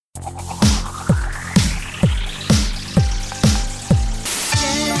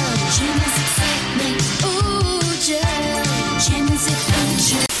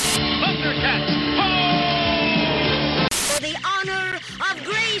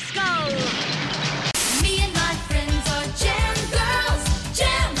Skull. Me and my friends are Jam Girls.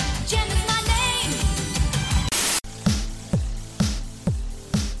 Jam, Jam is my name.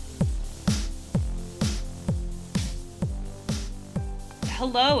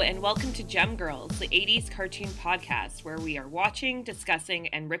 Hello and welcome to Gem Girls, the 80s cartoon podcast where we are watching, discussing,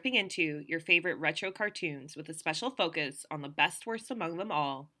 and ripping into your favorite retro cartoons with a special focus on the best worst among them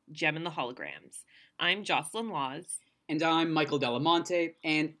all, Jem and the Holograms. I'm Jocelyn Laws. And I'm Michael Delamonte,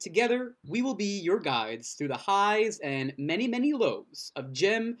 and together we will be your guides through the highs and many, many lows of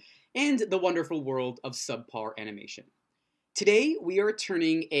Jem and the wonderful world of subpar animation. Today we are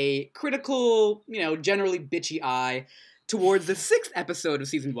turning a critical, generally bitchy eye towards the 6th episode of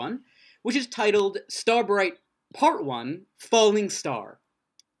Season 1, which is titled Starbright Part 1, Falling Star.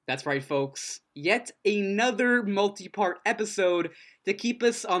 That's right, folks. Yet another multi-part episode to keep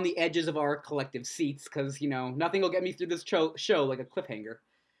us on the edges of our collective seats, because, nothing will get me through this show like a cliffhanger.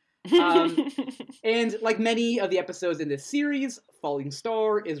 And like many of the episodes in this series, Falling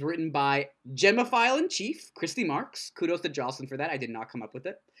Star is written by Gemophile-in-Chief, Christy Marks. Kudos to Jocelyn for that. I did not come up with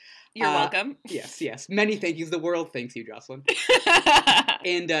it. You're welcome. Yes. Many thank yous. The world thanks you, Jocelyn.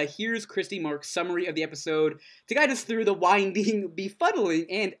 And here's Christy Marks' summary of the episode to guide us through the winding, befuddling,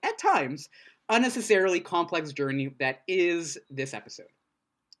 and, at times, unnecessarily complex journey that is this episode.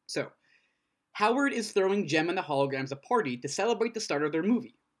 So, Howard is throwing Jem and the Holograms a party to celebrate the start of their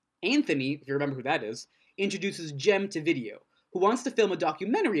movie. Anthony, if you remember who that is, introduces Jem to Video, who wants to film a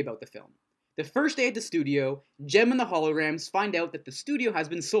documentary about the film. The first day at the studio, Jem and the Holograms find out that the studio has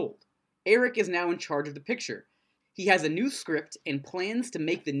been sold. Eric is now in charge of the picture. He has a new script and plans to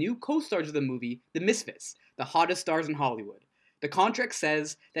make the new co-stars of the movie the Misfits, the hottest stars in Hollywood. The contract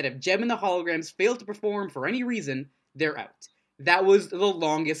says that if Jem and the Holograms fail to perform for any reason, they're out. That was the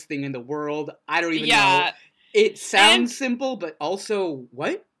longest thing in the world. I don't even know. It sounds simple, but also,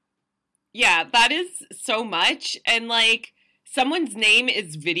 what? Yeah, that is so much. And, someone's name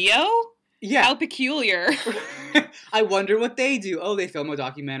is Video? Yeah. How peculiar. I wonder what they do. Oh, they film a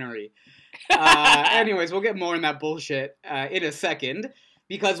documentary. Anyways, we'll get more on that bullshit in a second.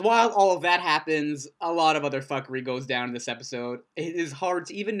 Because while all of that happens, a lot of other fuckery goes down in this episode. It is hard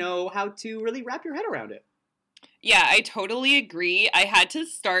to even know how to really wrap your head around it. Yeah, I totally agree. I had to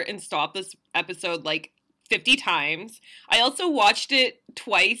start and stop this episode 50 times. I also watched it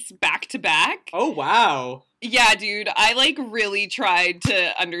twice back to back. Oh, wow. Yeah, dude, I really tried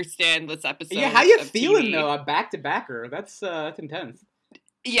to understand this episode. Yeah, how you feeling though? A back-to-backer. That's intense.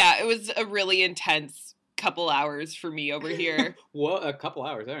 Yeah, it was a really intense couple hours for me over here. What? A couple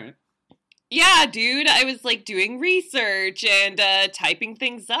hours, all right. Yeah, dude, I was doing research and typing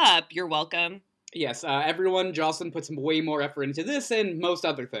things up. You're welcome. Yes, everyone, Jocelyn put some way more effort into this and most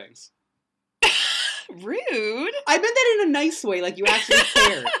other things. Rude. I meant that in a nice way, like you actually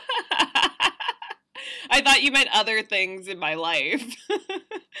care. I thought you meant other things in my life.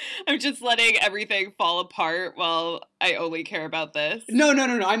 I'm just letting everything fall apart while I only care about this. No.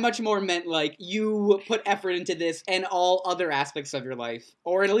 I much more meant you put effort into this and all other aspects of your life.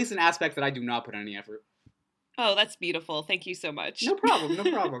 Or at least an aspect that I do not put any effort. Oh, that's beautiful. Thank you so much. No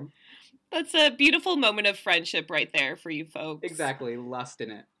problem. That's a beautiful moment of friendship right there for you folks. Exactly. Lust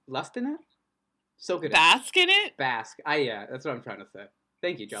in it. Lust in it? Soak it Bask in it? Bask. Yeah, that's what I'm trying to say.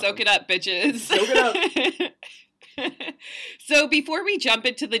 Thank you, Jocelyn. Soak it up, bitches. Soak it up. So before we jump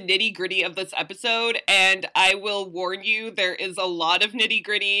into the nitty-gritty of this episode, and I will warn you, there is a lot of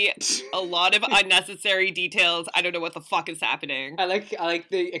nitty-gritty, a lot of unnecessary details. I don't know what the fuck is happening. I like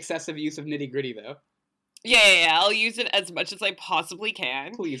the excessive use of nitty-gritty, though. Yeah. I'll use it as much as I possibly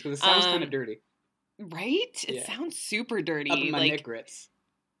can. Please, because it sounds kind of dirty. Right? It sounds super dirty. Up in my neck grits.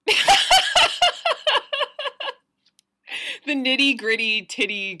 The nitty-gritty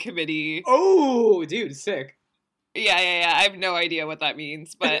titty committee. Oh, dude, sick. Yeah. I have no idea what that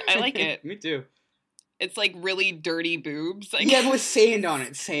means, but I like it. Me too. It's really dirty boobs. Yeah, but with sand on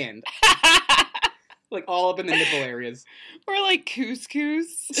it. Sand. All up in the nipple areas. Or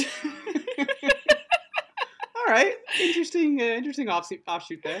couscous. All right. Interesting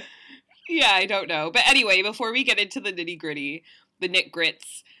offshoot there. Yeah, I don't know. But anyway, before we get into the nitty-gritty, the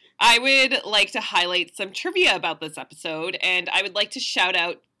nit-grits, I would like to highlight some trivia about this episode, and I would like to shout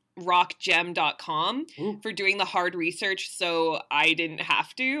out rockgem.com for doing the hard research so I didn't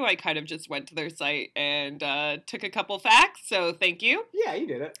have to. I kind of just went to their site and took a couple facts, so thank you. Yeah, you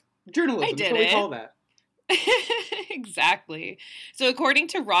did it. Journalism, that's what we call that. Exactly. So according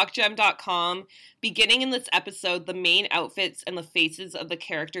to rockgem.com, beginning in this episode, the main outfits and the faces of the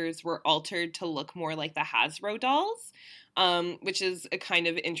characters were altered to look more like the Hasbro dolls, which is a kind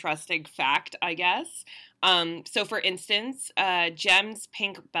of interesting fact, I guess. So for instance, Jem's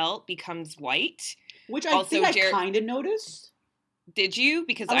pink belt becomes white. Which I Also, think I Jer- kind of noticed. Did you?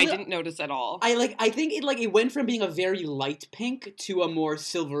 Because A I li- didn't notice at all. I think it went from being a very light pink to a more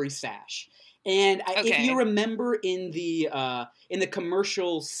silvery sash. And if Okay. you remember in the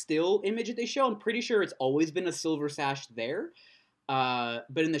commercial still image that they show, I'm pretty sure it's always been a silver sash there. But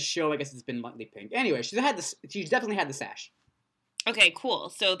in the show, I guess it's been lightly pink. Anyway, she's definitely had the sash. Okay, cool.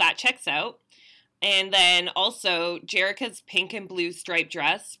 So that checks out. And then also, Jerica's pink and blue striped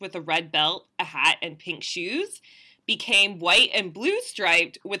dress with a red belt, a hat, and pink shoes became white and blue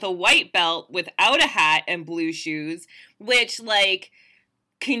striped with a white belt without a hat and blue shoes, which, like,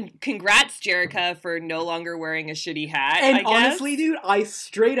 congrats, Jerica, for no longer wearing a shitty hat, And I guess. honestly, dude, I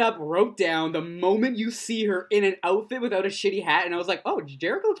straight up wrote down the moment you see her in an outfit without a shitty hat, and I was like, oh,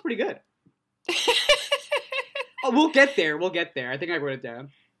 Jerica looks pretty good. Oh, we'll get there. I think I wrote it down.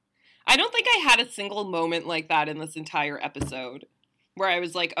 I don't think I had a single moment like that in this entire episode where I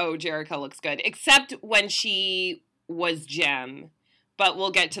was like, oh, Jerica looks good, except when she was Jem. But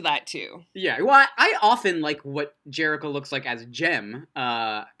we'll get to that too. Yeah, well, I often like what Jerica looks like as Jem.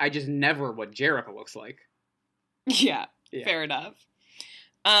 I just never what Jerica looks like. Yeah, Yeah. fair enough.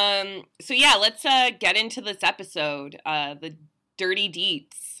 So yeah, let's get into this episode. The dirty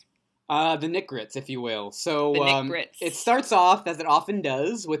deets. The Nick Grits, if you will. So The Nick Grits. it starts off, as it often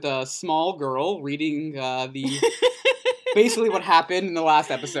does, with a small girl reading basically what happened in the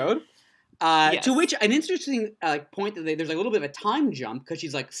last episode. Yes. To which, an interesting point that there's a little bit of a time jump, because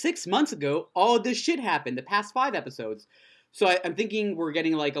she's like, 6 months ago, all this shit happened, the past 5 episodes. So I'm thinking we're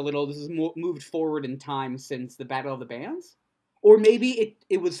getting like a little, this is moved forward in time since the Battle of the Bands? Or maybe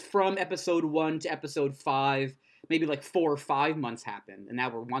it was from episode 1 to episode 5, maybe like 4 or 5 months happened, and now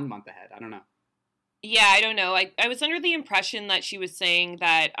we're 1 month ahead. I don't know. Yeah, I don't know. I was under the impression that she was saying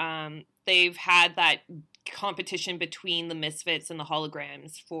that they've had that competition between the Misfits and the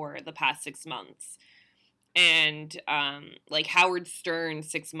Holograms for the past 6 months. And like Howard Stern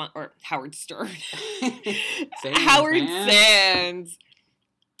 6 months, or Howard Stern. Sands, Howard man. Sands.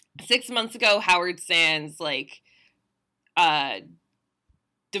 6 months ago, Howard Sands like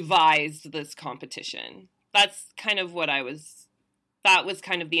devised this competition. That's kind of what that was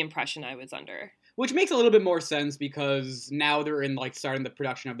kind of the impression I was under. Which makes a little bit more sense, because now they're in like starting the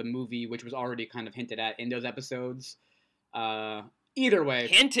production of the movie, which was already kind of hinted at in those episodes. Either way,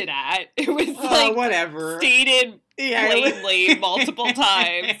 Hinted at. It was like whatever. stated Yeah, it was- plainly multiple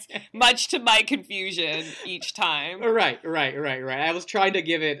times, much to my confusion each time. Right. I was trying to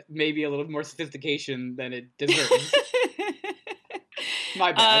give it maybe a little more sophistication than it deserves.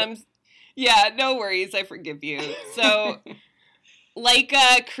 My bad. Yeah, no worries. I forgive you. So, like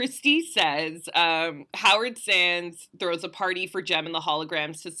Christy says, Howard Sands throws a party for Jem and the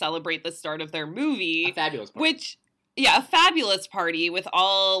Holograms to celebrate the start of their movie. A fabulous part. A fabulous party with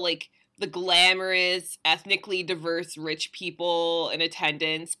all, like, the glamorous, ethnically diverse rich people in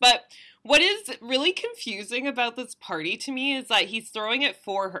attendance. But what is really confusing about this party to me is that he's throwing it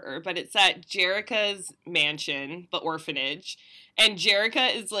for her, but it's at Jerica's mansion, the orphanage, and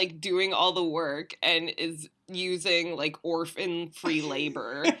Jerica is, like, doing all the work and is using, like, orphan-free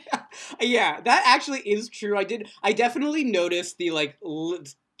labor. Yeah, that actually is true. I definitely noticed the, like,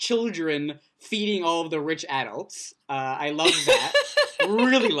 children feeding all of the rich adults. I loved that.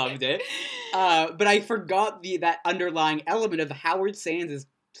 Really loved it. But I forgot that underlying element of Howard Sands is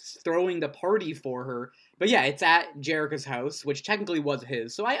throwing the party for her. But yeah, it's at Jerica's house, which technically was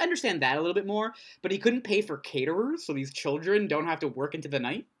his. So I understand that a little bit more. But he couldn't pay for caterers, so these children don't have to work into the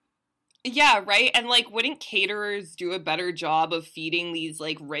night. Yeah, right? And, like, wouldn't caterers do a better job of feeding these,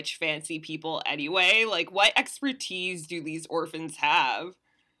 like, rich, fancy people anyway? Like, what expertise do these orphans have?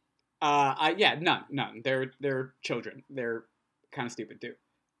 None. They're children. They're kind of stupid too.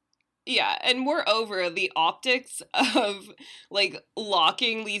 Yeah, and moreover, the optics of, like,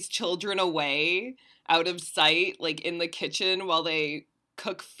 locking these children away out of sight, like, in the kitchen while they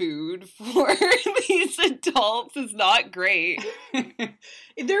cook food for these adults is not great.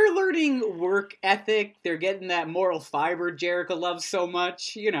 They're learning work ethic. They're getting that moral fiber Jerica loves so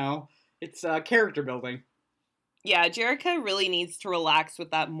much. You know, it's character building. Yeah, Jerica really needs to relax with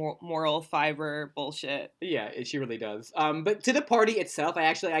that moral fiber bullshit. Yeah, she really does. But to the party itself,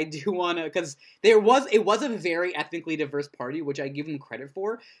 I do want to, because it was a very ethnically diverse party, which I give them credit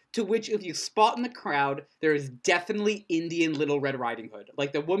for, to which if you spot in the crowd, there is definitely Indian Little Red Riding Hood.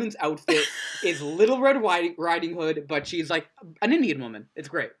 Like, the woman's outfit is Little Red Riding Hood, but she's like an Indian woman. It's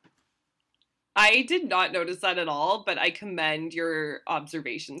great. I did not notice that at all, but I commend your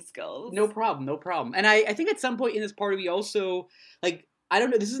observation skills. No problem. And I think at some point in this party, we also, like, I don't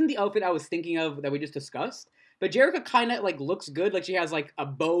know. This isn't the outfit I was thinking of that we just discussed. But Jerica kind of like looks good. Like she has like a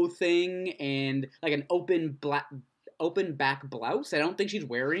bow thing and like an open back blouse. I don't think she's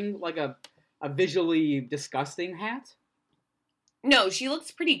wearing like a visually disgusting hat. No, she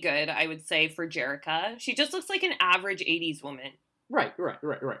looks pretty good, I would say, for Jerica. She just looks like an average 80s woman. Right.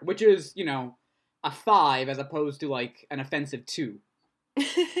 Which is, you know, a 5 as opposed to like an offensive 2.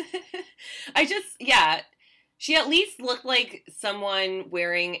 She at least looked like someone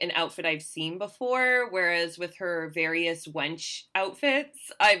wearing an outfit I've seen before, whereas with her various wench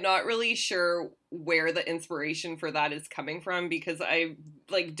outfits, I'm not really sure where the inspiration for that is coming from, because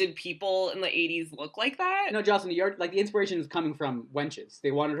did people in the 80s look like that? No, Jocelyn, you're, like, the inspiration is coming from wenches. They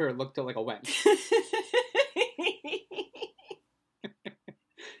wanted her to look like a wench.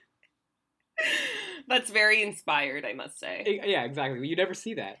 That's very inspired, I must say. Yeah, exactly. You never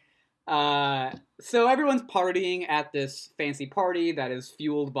see that. So everyone's partying at this fancy party that is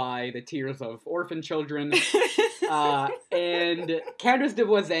fueled by the tears of orphan children. And Candace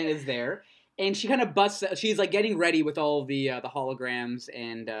DeVoisin is there, and she kind of busts. She's like getting ready with all the holograms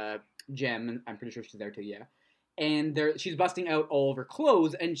and Jem. I'm pretty sure she's there too. Yeah, and she's busting out all of her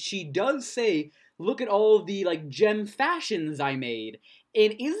clothes, and she does say, "Look at all of the like Jem fashions I made."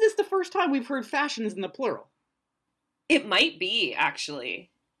 And is this the first time we've heard fashions in the plural? It might be, actually.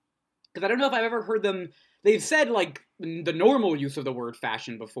 Because I don't know if I've ever heard them. They've said, like, the normal use of the word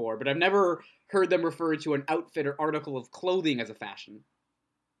fashion before, but I've never heard them refer to an outfit or article of clothing as a fashion.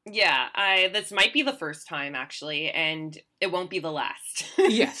 Yeah, this might be the first time, actually, and it won't be the last.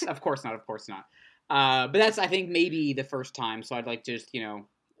 Yes, of course not. But that's, I think, maybe the first time, so I'd like to just, you know,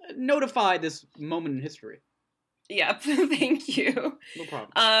 notify this moment in history. Yep, thank you. No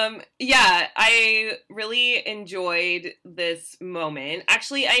problem. I really enjoyed this moment.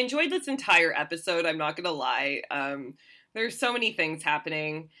 Actually, I enjoyed this entire episode, I'm not gonna lie. There's so many things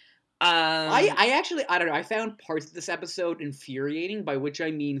happening. I don't know, I found parts of this episode infuriating, by which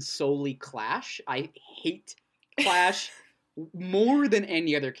I mean solely Clash. I hate Clash more than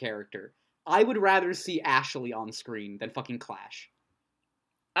any other character. I would rather see Ashley on screen than fucking Clash.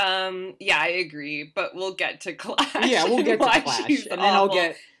 Yeah, I agree, but we'll get to Clash. Yeah, we'll get to Why Clash, she's and then I'll awful.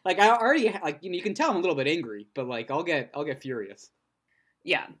 get, like, I already, like, you know, you can tell I'm a little bit angry, but, like, I'll get furious.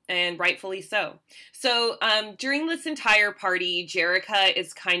 Yeah, and rightfully so. So, during this entire party, Jerica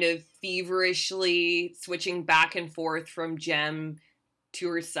is kind of feverishly switching back and forth from Jem to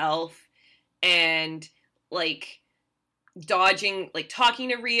herself, and, like, talking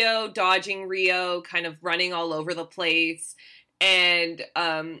to Rio, dodging Rio, kind of running all over the place. And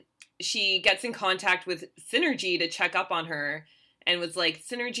she gets in contact with Synergy to check up on her, and was like,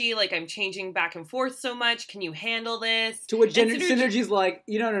 Synergy, like, I'm changing back and forth so much. Can you handle this? To which And Synergy's like,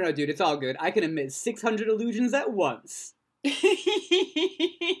 no, dude, it's all good. I can emit 600 illusions at once.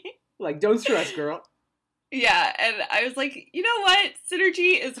 Like, don't stress, girl. Yeah, and I was like, you know what?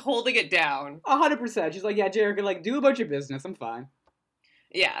 Synergy is holding it down. 100%. She's like, yeah, Jerica, like, do a bunch of business. I'm fine.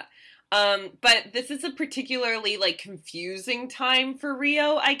 Yeah. But this is a particularly, like, confusing time for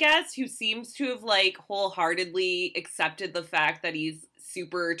Rio, I guess, who seems to have, like, wholeheartedly accepted the fact that he's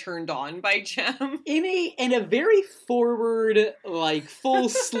super turned on by Jem. In a very forward, like, full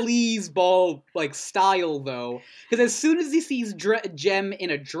sleazeball, like, style, though. Because as soon as he sees Jem in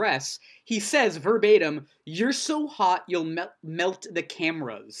a dress, he says verbatim, "You're so hot, you'll melt the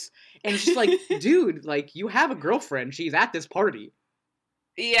cameras." And it's just like, dude, like, you have a girlfriend. She's at this party.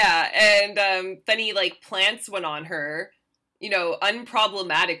 Yeah, and then he, like, plants one on her, you know,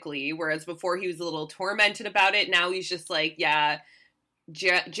 unproblematically, whereas before he was a little tormented about it. Now he's just like, yeah,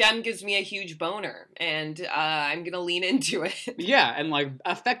 Jem gives me a huge boner, and I'm gonna lean into it. Yeah, and, like,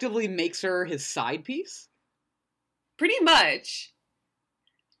 effectively makes her his side piece. Pretty much.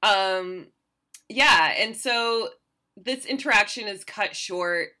 Yeah, and so this interaction is cut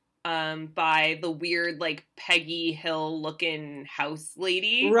short by the weird, like, Peggy Hill-looking house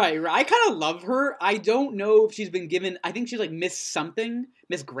lady. Right. I kind of love her. I don't know if she's been given... I think she's, like, Miss something.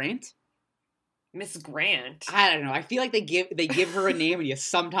 Miss Grant? Miss Grant. I don't know. I feel like they give her a name and you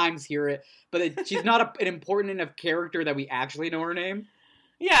sometimes hear it, but she's not an important enough character that we actually know her name.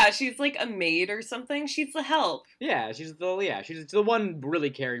 Yeah, she's like a maid or something. She's the help. Yeah, she's the one really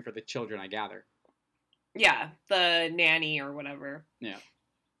caring for the children, I gather. Yeah, the nanny or whatever. Yeah.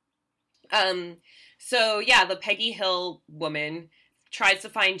 So yeah, the Peggy Hill woman tries to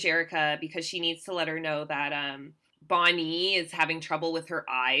find Jerica because she needs to let her know that Bonnie is having trouble with her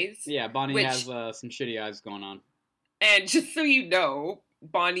eyes. Yeah, Bonnie has some shitty eyes going on. And just so you know,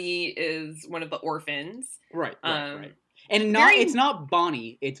 Bonnie is one of the orphans. Right. And it's not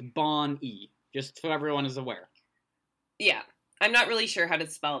Bonnie, it's Bon-E, just so everyone is aware. Yeah. I'm not really sure how to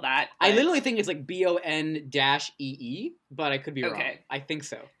spell that. I but- literally think it's like BON-EE, but I could be wrong. Okay. I think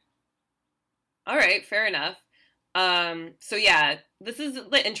so. All right, fair enough. So yeah, this is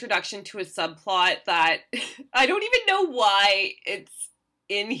the introduction to a subplot that I don't even know why it's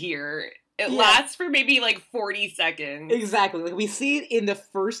in here. It Yeah. lasts for maybe like 40 seconds. Exactly. Like we see it in the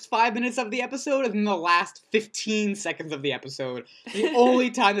first 5 minutes of the episode and then the last 15 seconds of the episode. The only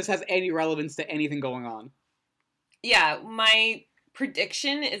time this has any relevance to anything going on. Yeah, my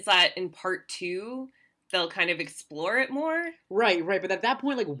prediction is that in part 2, they'll kind of explore it more. Right, right. But at that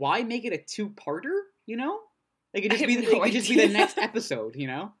point, like, why make it a two-parter? You know? Like, it I just be have it no could just be the idea. next episode. You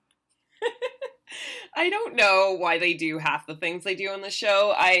know? I don't know why they do half the things they do on the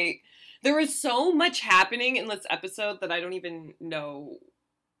show. There was so much happening in this episode that I don't even know.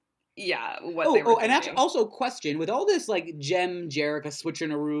 Yeah, what they were And actually, thinking. also question with all this like Jem, Jerica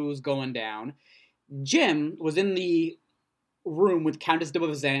switcheroo's going down. Jem was in the room with Countess de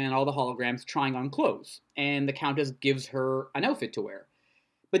Beauvoisin and all the holograms trying on clothes, and the Countess gives her an outfit to wear.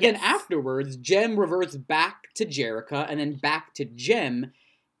 But then Yes. afterwards, Jem reverts back to Jerica and then back to Jem,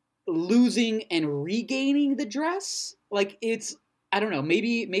 losing and regaining the dress. Like it's, I don't know,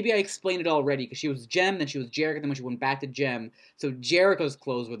 maybe I explained it already because she was Jem, then she was Jerica, then when she went back to Jem, so Jerica's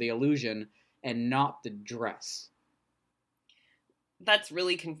clothes were the illusion and not the dress. That's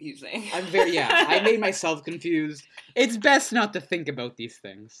really confusing. I made myself confused. It's best not to think about these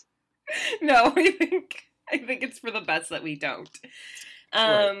things. No, I think it's for the best that we don't.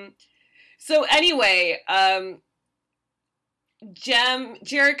 Right. So anyway,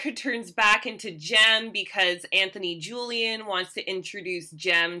 Jerica turns back into Jem because Anthony Julian wants to introduce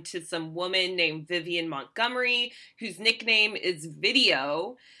Jem to some woman named Vivian Montgomery, whose nickname is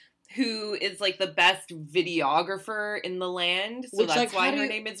Video, who is like the best videographer in the land. So Which, that's like, why how do her you-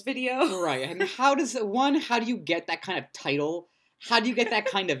 name is Video. Right, and how do you get that kind of title? How do you get that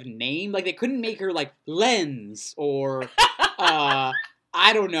kind of name? Like, they couldn't make her, like, Lens, or, I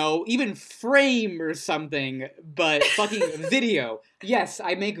don't know, even Frame or something, but fucking Video. Yes,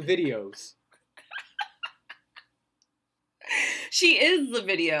 I make videos. She is the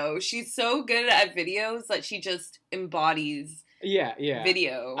video. She's so good at videos that she just embodies Yeah, yeah.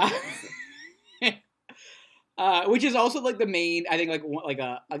 video. Which is also, like, the main, I think, like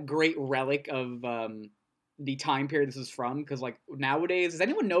a great relic of, the time period this is from, because, like, nowadays, does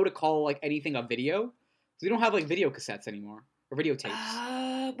anyone know to call, like, anything a video? 'Cause we don't have, like, video cassettes anymore, or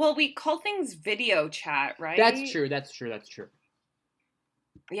videotapes. Well, we call things video chat, right? That's true.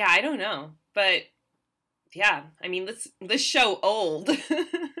 Yeah, I don't know, but yeah, I mean this show old.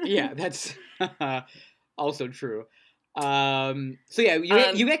 Yeah, that's also true. So yeah,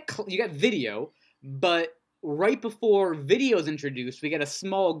 you get video, but right before video is introduced, we get a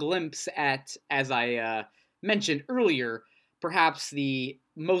small glimpse at, as I mentioned earlier, perhaps the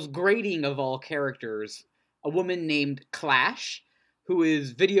most grating of all characters, a woman named Clash, who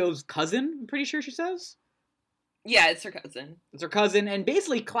is Video's cousin. I'm pretty sure she says. Yeah, it's her cousin. It's her cousin, and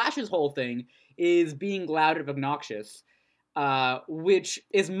basically Clash's whole thing is being loud and obnoxious, which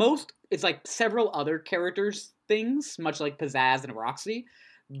is it's like several other characters' things, much like Pizzazz and Roxy,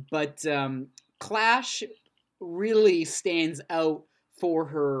 but Clash really stands out for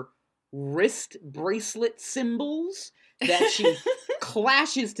her wrist bracelet symbols that she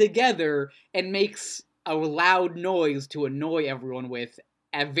clashes together and makes a loud noise to annoy everyone with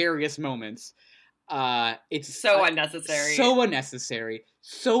at various moments. It's So unnecessary. So unnecessary.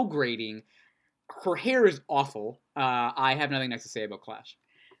 So grating. Her hair is awful. I have nothing nice to say about Clash.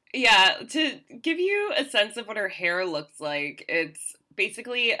 Yeah, to give you a sense of what her hair looks like, it's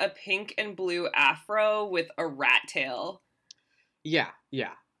basically a pink and blue afro with a rat tail. Yeah.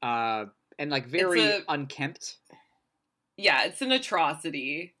 And like very It's unkempt. Yeah, it's an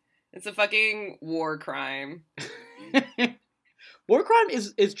atrocity. It's a fucking war crime. War crime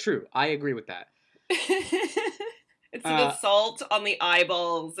is true. I agree with that. It's an assault on the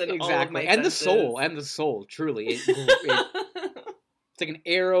eyeballs and all of my Exactly. And senses. the soul, truly. It's like an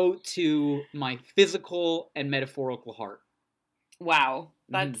arrow to my physical and metaphorical heart. Wow,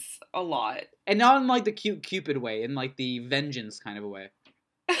 that's a lot. And not in like the cute Cupid way, in like the vengeance kind of a way.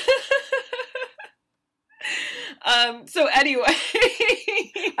 So anyway.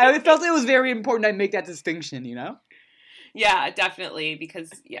 I felt it was very important I make that distinction, you know? Yeah, definitely, because,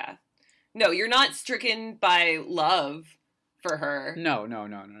 yeah. No, you're not stricken by love for her. No.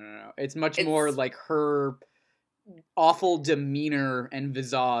 It's much more like her awful demeanor and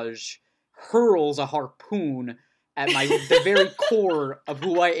visage hurls a harpoon at the very core of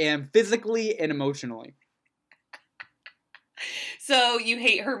who I am physically and emotionally. So you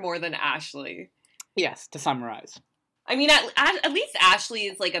hate her more than Ashley. Yes, to summarize. I mean, at least Ashley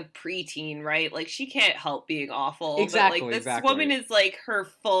is like a preteen, right? Like she can't help being awful. Exactly, But like this exactly. woman is like her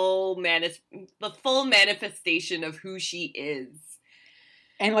the full manifestation of who she is.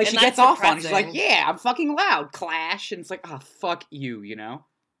 And like And she that's gets off on it. She's depressing. like, yeah, I'm fucking loud. Clash. And it's like, oh, fuck you, you know?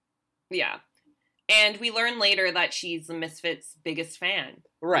 Yeah. And we learn later that she's the Misfits' biggest fan.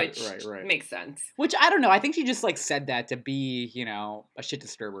 Right, which right. Makes sense. Which, I don't know. I think she just, like, said that to be, you know, a shit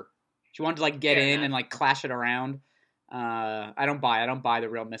disturber. She wanted to, like, get Fair in enough. and, like, clash it around. I don't buy the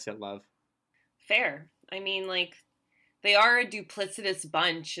real Misfit love. Fair. I mean, like, they are a duplicitous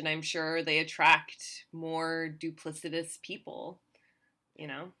bunch, and I'm sure they attract more duplicitous people. You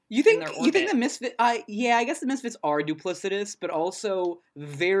know? You think their the orbit. Misfit? Yeah, I guess the Misfits are duplicitous, but also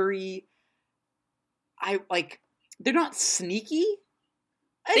very. They're not sneaky.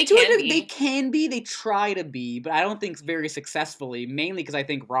 They To a can degree, be. They can be. They try to be, but I don't think very successfully. Mainly because I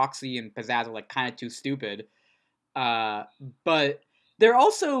think Roxy and Pizzazz are like kind of too stupid. But they're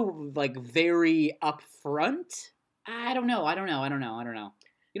also like very upfront. I don't know.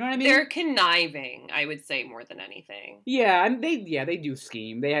 You know what I mean? They're conniving, I would say, more than anything. Yeah, and they do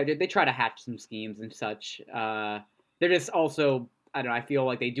scheme. They try to hatch some schemes and such. They're just also, I don't know, I feel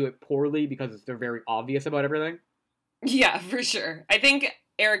like they do it poorly because they're very obvious about everything. Yeah, for sure. I think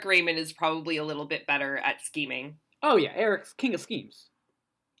Eric Raymond is probably a little bit better at scheming. Oh yeah, Eric's king of schemes.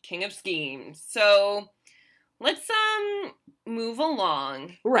 King of schemes. So let's move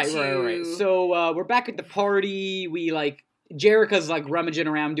along. Right. to- So we're back at the party. We like Jerica's like rummaging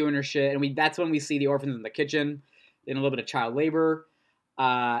around doing her shit, and that's when we see the orphans in the kitchen in a little bit of child labor.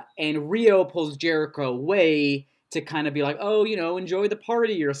 And Rio pulls Jerica away to kind of be like, oh, you know, enjoy the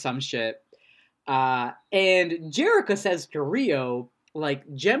party or some shit. And Jerica says to Rio, like,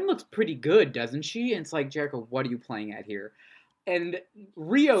 Jem looks pretty good, doesn't she? And it's like, Jerica, what are you playing at here? And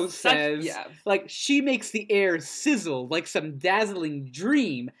Rio says, yeah. like, she makes the air sizzle like some dazzling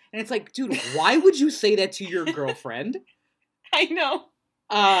dream. And it's like, dude, why would you say that to your girlfriend? I know.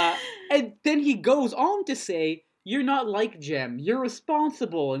 And then he goes on to say, you're not like Jem. You're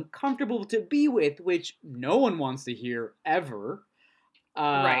responsible and comfortable to be with, which no one wants to hear ever.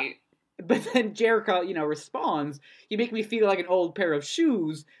 Right. But then Jerica, you know, responds, you make me feel like an old pair of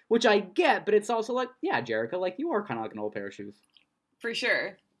shoes, which I get, but it's also like, yeah, Jerica, like, you are kind of like an old pair of shoes. For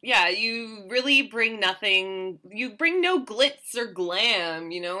sure. Yeah, you really bring nothing. You bring no glitz or glam.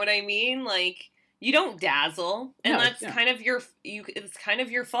 You know what I mean? Like, you don't dazzle, and No, that's yeah. kind of it's kind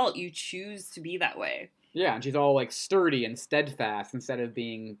of your fault. You choose to be that way. Yeah, and she's all, like, sturdy and steadfast instead of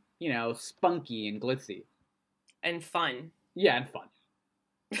being, you know, spunky and glitzy. And fun. Yeah, and fun.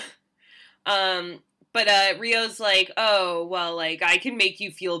 But Rio's like, oh, well, like, I can make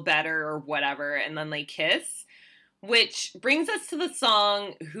you feel better or whatever, and then they kiss, which brings us to the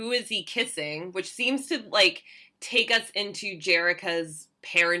song, Who Is He Kissing? Which seems to, like, take us into Jerica's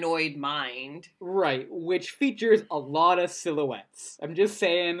paranoid mind. Right, which features a lot of silhouettes. I'm just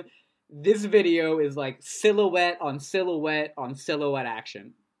saying, this video is like silhouette on silhouette on silhouette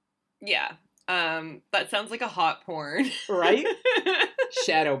action. Yeah. That sounds like a hot porn. Right?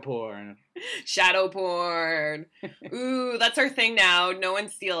 Shadow porn. Shadow porn. Ooh, that's our thing now. No one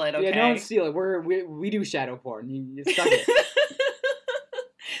steal it, okay? Yeah, no one steal it. We do shadow porn. You suck it.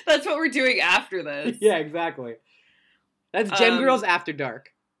 That's what we're doing after this. Yeah, exactly. That's Gem Girls After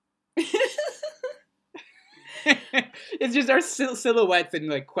Dark. It's just our silhouettes in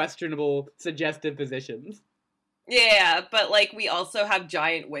like questionable, suggestive positions. Yeah, but like we also have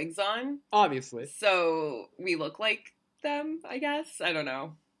giant wigs on, Obviously. so we look like them, I guess. I don't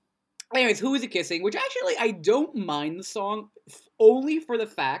know. Anyways, Who Is It Kissing? Which actually, I don't mind the song, only for the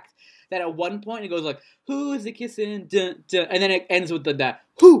fact that at one point it goes like, who is it kissing? Dun, dun, and then it ends with the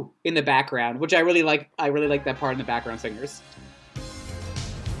who in the background, which I really like. I really like that part in the background singers.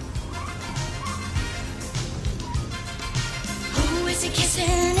 Who is he kissing?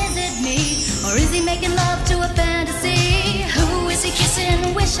 Is it me? Or is he making love to a fantasy? Who is he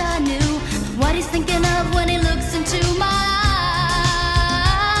kissing? Wish I knew what he's thinking of when he looks into my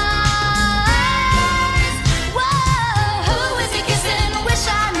eyes. Whoa, who is he kissing? Wish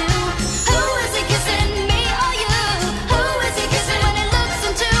I knew. Who is he kissing? Me or you? Who is he kissing when he looks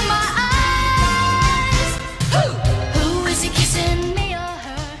into my eyes? Who is he kissing? Me or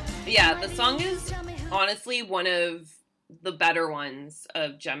her? Yeah, the song is honestly one of the better ones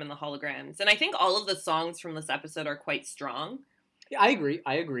of Gem and the Holograms. And I think all of the songs from this episode are quite strong. Yeah, I agree.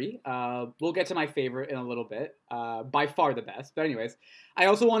 We'll get to my favorite in a little bit. By far the best. But anyways, I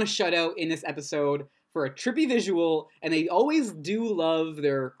also want to shout out in this episode for a trippy visual, and they always do love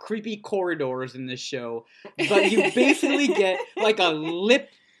their creepy corridors in this show. But you basically get like a lip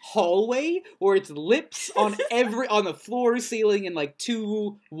hallway where it's lips on the floor, ceiling, and like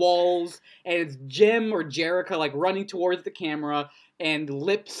 2 walls, and it's Jem or Jerrica like running towards the camera, and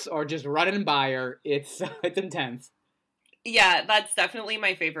lips are just running by her. It's intense. Yeah, that's definitely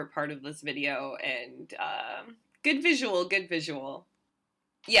my favorite part of this video, and good visual.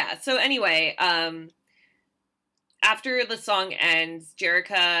 Yeah, so anyway, after the song ends,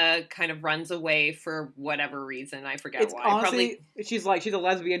 Jerrica kind of runs away for whatever reason. I forget why. Honestly, she's a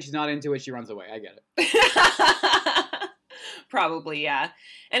lesbian, she's not into it, she runs away. I get it. Probably, yeah.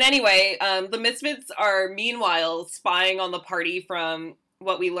 And anyway, the Misfits are meanwhile spying on the party from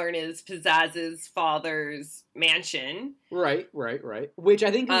what we learn is Pizzazz's father's mansion. Right. Which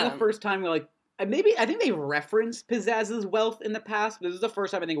I think is the first time I think they referenced Pizzazz's wealth in the past, but this is the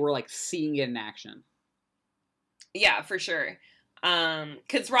first time I think we're like seeing it in action. Yeah, for sure.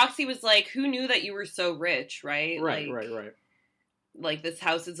 Because Roxy was like, who knew that you were so rich, right? Right. Like, this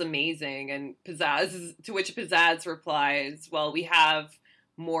house is amazing. And to which Pizzazz replies, well, we have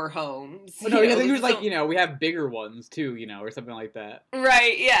more homes. Oh, no, I think he was like, we have bigger ones too, or something like that.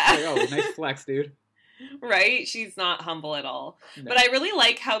 Right, yeah. Like, oh, nice flex, dude. Right? She's not humble at all. No. But I really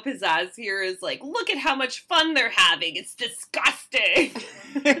like how Pizzazz here is like, look at how much fun they're having. It's disgusting.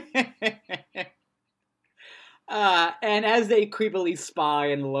 And as they creepily spy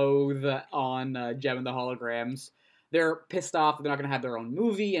and loathe on Jem and the holograms, they're pissed off that they're not going to have their own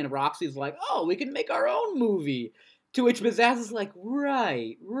movie, and Roxy's like, oh, we can make our own movie. To which Pizzazz is like,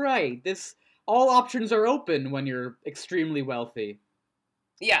 right. All options are open when you're extremely wealthy.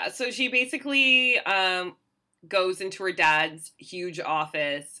 Yeah, so she basically goes into her dad's huge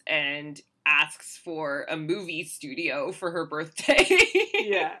office and asks for a movie studio for her birthday.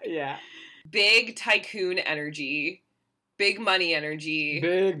 Yeah. Big tycoon energy. Big money energy.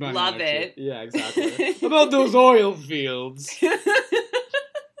 Big money Love energy. it. Yeah, exactly. About those oil fields.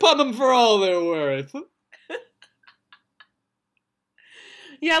 Pump them for all they're worth.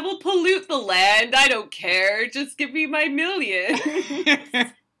 Yeah, we'll pollute the land. I don't care. Just give me my million.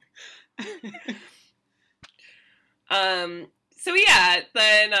 So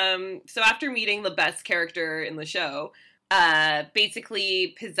after meeting the best character in the show,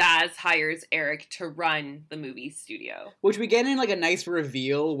 basically Pizzazz hires Eric to run the movie studio. Which we get in like a nice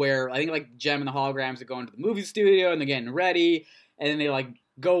reveal where I think like Jem and the holograms are going to the movie studio and they're getting ready, and then they like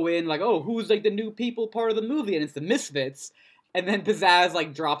go in like, oh, who's like the new people part of the movie? And it's the Misfits. And then Pizzazz,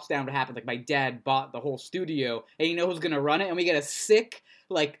 like, drops down what happens. Like, my dad bought the whole studio, and you know who's gonna run it? And we get a sick,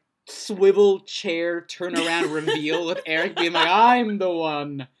 like, swivel chair turnaround reveal with Eric being like, I'm the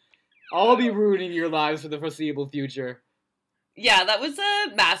one. I'll be ruining your lives for the foreseeable future. Yeah, that was a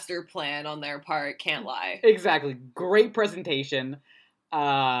master plan on their part, can't lie. Exactly. Great presentation.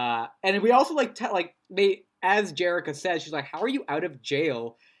 And we also, as Jerrica says, she's like, how are you out of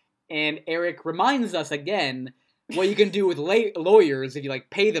jail? And Eric reminds us again what you can do with lawyers if you, like,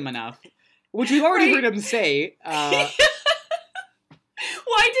 pay them enough. Which we've already heard him say.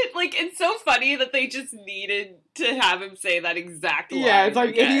 It's so funny that they just needed to have him say that exact line. Yeah, it's like,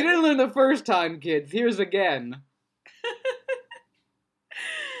 again. If you didn't learn the first time, kids, here's again.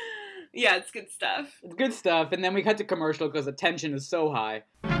 Yeah, it's good stuff. It's good stuff, and then we cut to commercial because the tension is so high.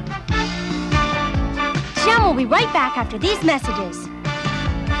 Jem will be right back after these messages.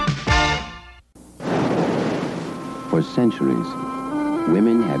 For centuries,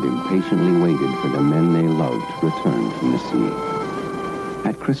 women have impatiently waited for the men they loved to return from the sea.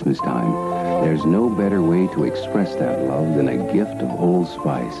 At Christmas time, there's no better way to express that love than a gift of Old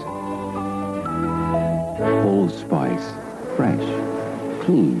Spice. Old Spice. Fresh,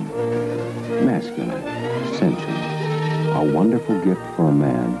 clean, masculine, sensual. A wonderful gift for a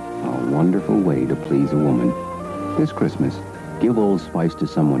man, a wonderful way to please a woman. This Christmas, give Old Spice to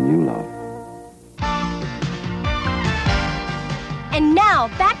someone you love. And now,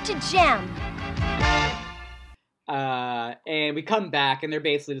 back to Jem. And we come back, and they're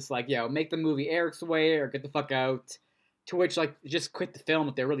basically just like, make the movie Eric's way or get the fuck out. To which, just quit the film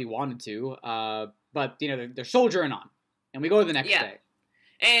if they really wanted to. But, they're soldiering on. And we go to the next day.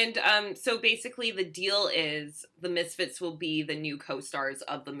 And so basically the deal is the Misfits will be the new co-stars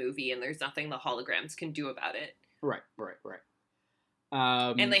of the movie, and there's nothing the holograms can do about it. Right.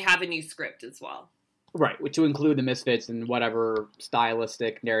 And they have a new script as well. Right, which will include the Misfits and whatever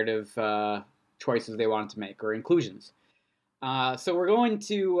stylistic narrative choices they wanted to make, or inclusions. So we're going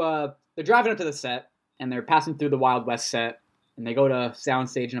to, they're driving up to the set, and they're passing through the Wild West set, and they go to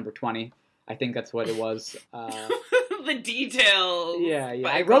soundstage number 20. I think that's what it was. The details. Yeah.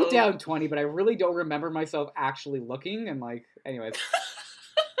 I wrote down 20, but I really don't remember myself actually looking, and anyways.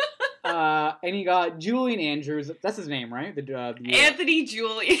 And you got Julian Andrews. That's his name, right? Anthony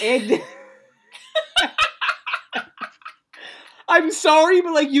Julian. And I'm sorry,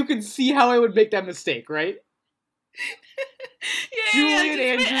 but like you can see how I would make that mistake, right? Julian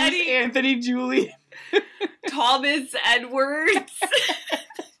just put Andrews, Anthony Julian. Thomas Edwards.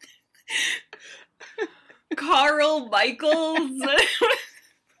 Carl Michaels.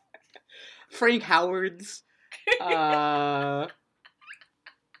 Frank Howards.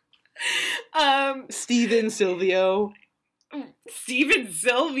 Steven Silvio. Steven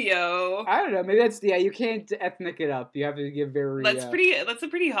Silvio. I don't know. Maybe that's you can't ethnic it up. You have to give very. That's a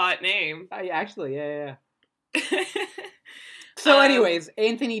pretty hot name. Actually, yeah. So, anyways,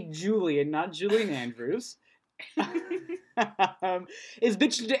 Anthony Julian, not Julian Andrews, is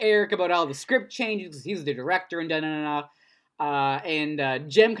bitching to Eric about all the script changes because he's the director and and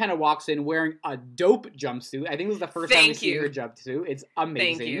Jem kind of walks in wearing a dope jumpsuit. I think this is the first time we see her jumpsuit. It's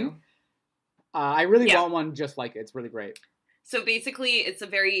amazing. Thank you. I really want one just like it. It's really great. So basically, it's a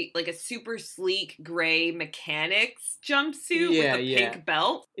very, like, a super sleek gray mechanics jumpsuit with a pink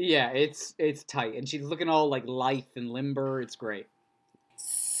belt. Yeah, it's tight. And she's looking all, like, lithe and limber. It's great.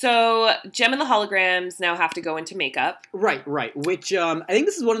 So, Jem and the holograms now have to go into makeup. Right. Which, I think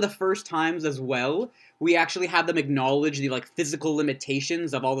this is one of the first times as well we actually have them acknowledge the, like, physical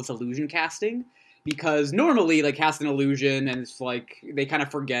limitations of all this illusion casting. Because normally, like, cast an illusion and it's like, they kind of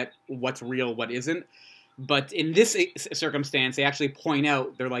forget what's real, what isn't. But in this circumstance, they actually point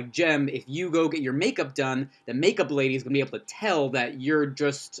out, they're like, Jem, if you go get your makeup done, the makeup lady is going to be able to tell that you're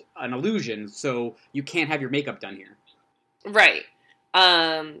just an illusion, so you can't have your makeup done here. Right.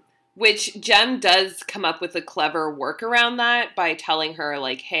 Which Jem does come up with a clever work around that by telling her,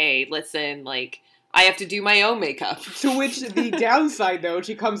 like, hey, listen, like, I have to do my own makeup. To which the downside, though,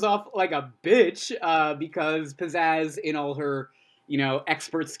 she comes off like a bitch, because Pizzazz, in all her,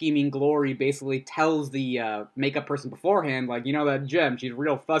 expert scheming glory, basically tells the makeup person beforehand, like, that Jem, she's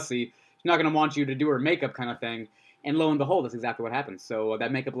real fussy. She's not going to want you to do her makeup kind of thing. And lo and behold, that's exactly what happens. So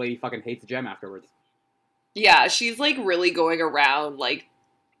that makeup lady fucking hates Jem afterwards. Yeah, she's, like, really going around, like,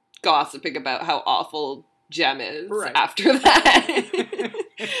 gossiping about how awful Jem is after that.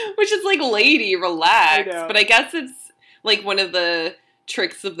 Which is like, lady, relax. But I guess it's, like, one of the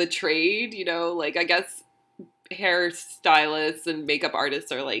tricks of the trade, Like, I guess hairstylists and makeup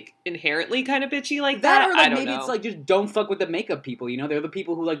artists are, like, inherently kind of bitchy like that. Or, like, I don't maybe know. It's, like, just don't fuck with the makeup people, They're the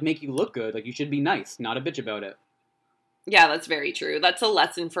people who, like, make you look good. Like, you should be nice, not a bitch about it. Yeah, that's very true. That's a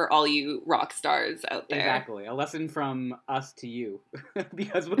lesson for all you rock stars out there. Exactly. A lesson from us to you.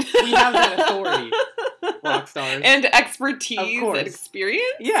 Because we have that authority, rock stars. And expertise and experience?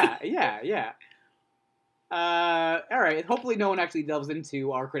 Yeah. Alright, hopefully no one actually delves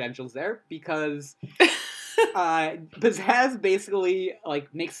into our credentials there, because Pizzazz basically,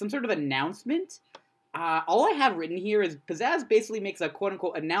 like, makes some sort of announcement. All I have written here is Pizzazz basically makes a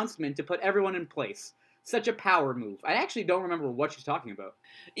quote-unquote announcement to put everyone in place. Such a power move. I actually don't remember what she's talking about.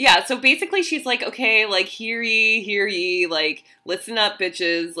 Yeah, so basically she's like, okay, like, hear ye, like, listen up,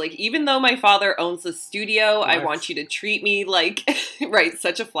 bitches. Like, even though my father owns the studio, I want you to treat me like, right,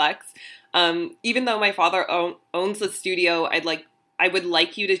 such a flex. Even though my father owns the studio, I would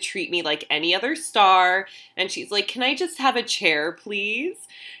like you to treat me like any other star. And she's like, can I just have a chair, please?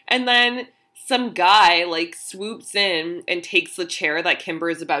 And then some guy, like, swoops in and takes the chair that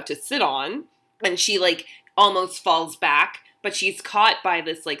Kimber is about to sit on. And she, like, almost falls back, but she's caught by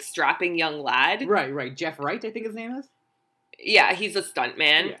this, like, strapping young lad. Right. Jeff Wright, I think his name is? Yeah, he's a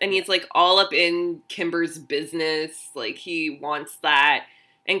stuntman. And he's, like, all up in Kimber's business. Like, he wants that.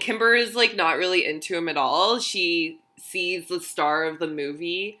 And Kimber is, like, not really into him at all. She sees the star of the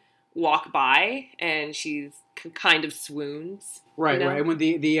movie walk by, and she's kind of swoons. Right. And when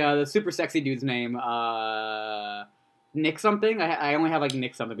the super sexy dude's name, Nick something? I only have, like,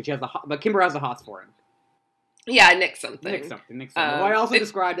 Nick something, but Kimber has the hots for him. Yeah, Nick something. Nick something. Who I also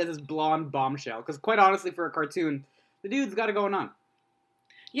described as this blonde bombshell, because quite honestly, for a cartoon, the dude's got it going on.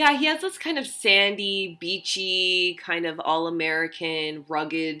 Yeah, he has this kind of sandy, beachy, kind of all-American,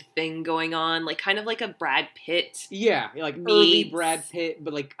 rugged thing going on, like, kind of like a Brad Pitt. Yeah, like early Brad Pitt,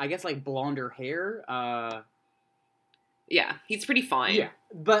 but, like, I guess, like, blonder hair. Yeah, he's pretty fine. Yeah,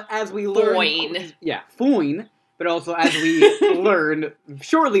 but as we learn... Foyne. But also, as we learn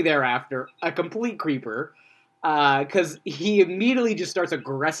shortly thereafter, a complete creeper, because he immediately just starts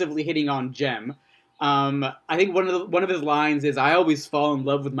aggressively hitting on Jem. I think one of his lines is, "I always fall in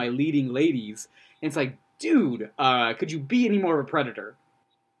love with my leading ladies." And it's like, dude, could you be any more of a predator?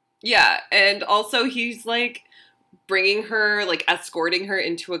 Yeah, and also he's like, bringing her, like, escorting her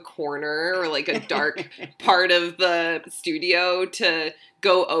into a corner or, like, a dark part of the studio to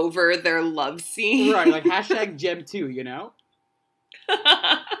go over their love scene. Right, like hashtag Gem 2, you know?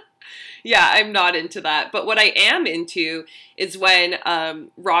 Yeah, I'm not into that. But what I am into is when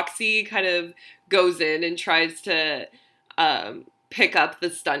Roxy kind of goes in and tries to pick up the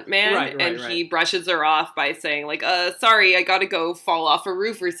stuntman, and he brushes her off by saying, like, sorry, I gotta go fall off a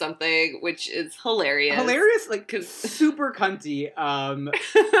roof or something, which is hilarious. Hilarious, like, 'cause super cunty,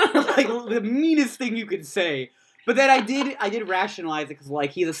 like, the meanest thing you could say. But then I did rationalize it, because,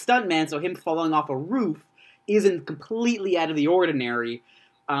 like, he's a stuntman, so him falling off a roof isn't completely out of the ordinary,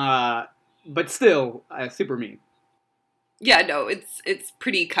 but still, super mean. Yeah, no, it's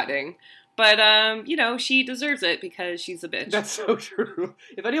pretty cutting. But, you know, she deserves it because she's a bitch. That's so true.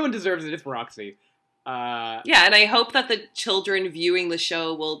 If anyone deserves it, it's Roxy. Yeah, and I hope that the children viewing the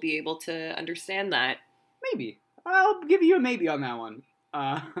show will be able to understand that. Maybe. I'll give you a maybe on that one.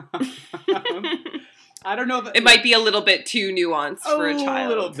 I don't know if... It might be a little bit too nuanced for a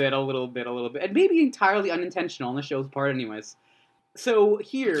child. A little bit. And maybe entirely unintentional on the show's part anyways. So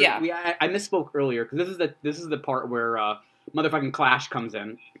here, I misspoke earlier, because this is the part where motherfucking Clash comes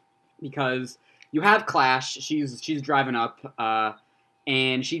in. Because you have Clash, she's driving up,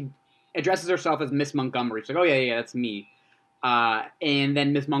 and she addresses herself as Miss Montgomery. She's like, oh yeah, that's me. And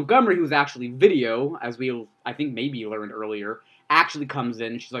then Miss Montgomery, who's actually Video, as we, I think, maybe learned earlier, actually comes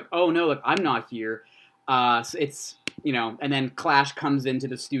in. She's like, oh no, look, I'm not here. So it's, you know, and then Clash comes into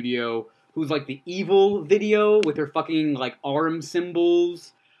the studio, who's like the evil Video with her fucking, like, arm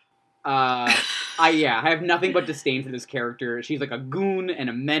symbols. I have nothing but disdain for this character. She's like a goon and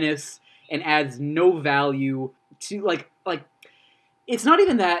a menace and adds no value to, like, it's not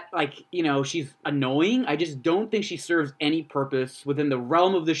even that, like, you know, she's annoying. I just don't think she serves any purpose within the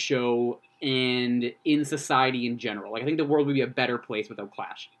realm of the show and in society in general. Like, I think the world would be a better place without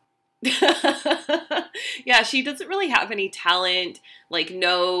Clash. Yeah, she doesn't really have any talent, like,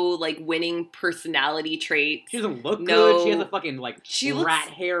 no, like, winning personality traits. She doesn't look good. She has a fucking, like, rat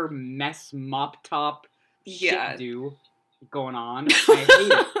hair mess mop top shit going on. I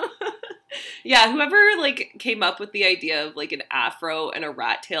hate it. Yeah, whoever, like, came up with the idea of, like, an afro and a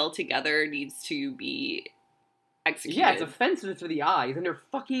rat tail together needs to be executed. Yeah, it's offensive to the eyes. And their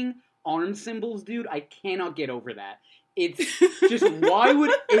fucking arm symbols, dude, I cannot get over that. It's just, why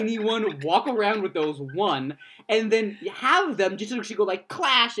would anyone walk around with those, one, and then have them just so she go, like,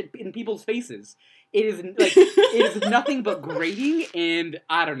 Clash in people's faces? It is nothing but grating and,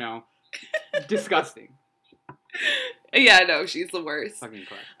 I don't know, disgusting. Yeah, no, she's the worst. Fucking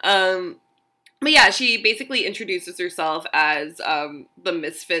Clash. But yeah, she basically introduces herself as the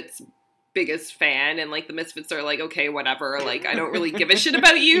Misfits' biggest fan, and, like, the Misfits are like, okay, whatever, like, I don't really give a shit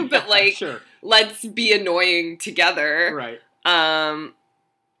about you, but, like, sure, let's be annoying together. Right. But,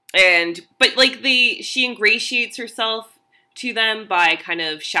 like, she ingratiates herself to them by kind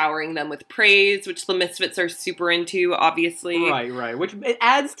of showering them with praise, which the Misfits are super into, obviously. Right. Which, it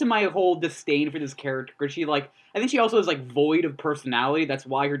adds to my whole disdain for this character, because she, like, I think she also is, like, void of personality. That's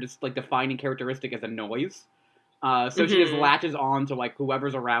why her, just, like, defining characteristic is a noise. So she just latches on to, like,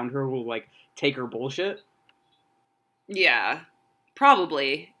 whoever's around her who will, like, take her bullshit. Yeah.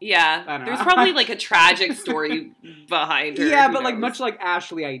 Probably. Yeah. I don't know. There's probably, like, a tragic story behind her. Yeah, but, like, much like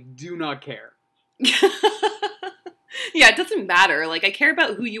Ashley, I do not care. Yeah, it doesn't matter. Like, I care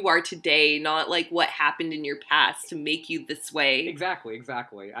about who you are today, not, like, what happened in your past to make you this way. Exactly.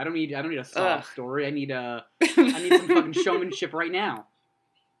 I don't need a sob story. I need some fucking showmanship right now.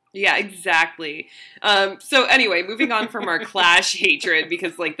 Yeah, exactly. So anyway, moving on from our Clash hatred,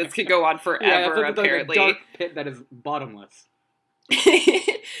 because, like, this could go on forever, apparently. Like a dark pit that is bottomless.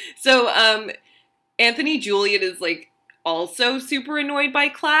 So, Anthony Julian is, like, also super annoyed by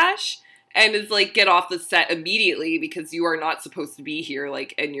Clash, and is like, get off the set immediately because you are not supposed to be here,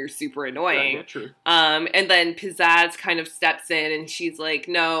 like, and you're super annoying. Yeah, true. And then Pizzazz kind of steps in, and she's like,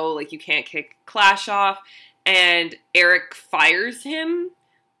 no, like, you can't kick Clash off, and Eric fires him.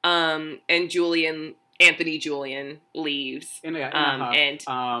 And Anthony Julian leaves. In a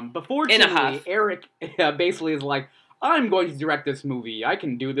huff. But fortunately, Eric basically is like, I'm going to direct this movie. I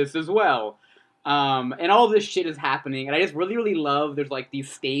can do this as well. And all this shit is happening. And I just really, really love, there's, like,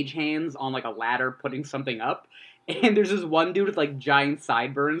 these stage hands on, like, a ladder putting something up. And there's this one dude with, like, giant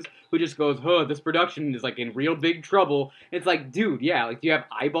sideburns who just goes, this production is, like, in real big trouble. And it's like, dude, yeah, like, do you have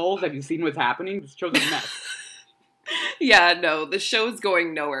eyeballs? Have you seen what's happening? This show's a mess. Yeah, no, the show's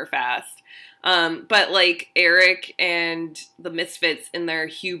going nowhere fast. But, like, Eric and the Misfits in their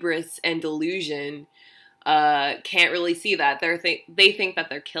hubris and delusion can't really see that. They think that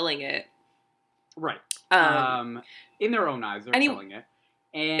they're killing it. Right. Um, In their own eyes, they're killing it.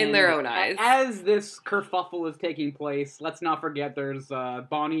 And in their own eyes. As this kerfuffle is taking place, let's not forget there's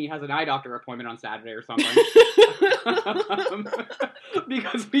Bonnie has an eye doctor appointment on Saturday or something.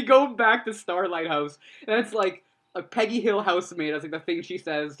 Because we go back to Starlight House, and it's like a Peggy Hill housemaid. That's like the thing she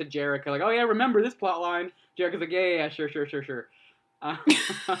says to Jerica, like, "Oh yeah, remember this plot line?" Jerica's like, "Yeah, sure."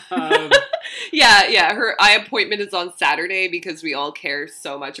 Yeah, her eye appointment is on Saturday because we all care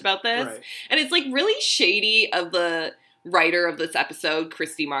so much about this. Right. And it's like really shady of the writer of this episode,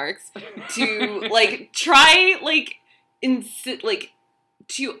 Christy Marks, to like try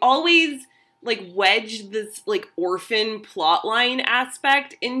to always like wedge this like orphan plotline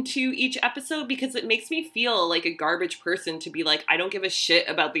aspect into each episode, because it makes me feel like a garbage person to be like, I don't give a shit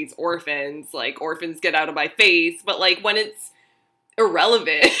about these orphans, like orphans get out of my face, but like when it's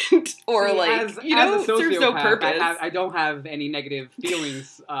irrelevant or See, like as serves no sociopath, purpose. I don't have any negative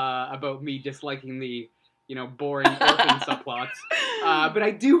feelings about me disliking the boring orphan subplots, but I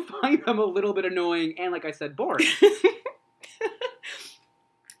do find them a little bit annoying and, like I said, boring.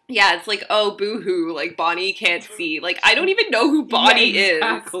 Yeah, it's like, oh, boo-hoo, like, Bonnie can't see. Like, I don't even know who Bonnie is.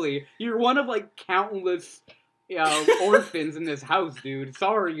 Exactly. You're one of, like, countless orphans in this house, dude.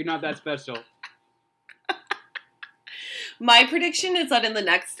 Sorry, you're not that special. My prediction is that in the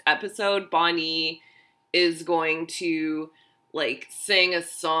next episode, Bonnie is going to, like, sing a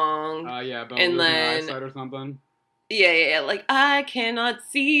song. Yeah, about and losing then eyesight or something. Yeah, like, I cannot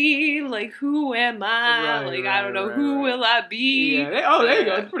see, like, who am I? Right, I don't know, who will I be? Yeah, there you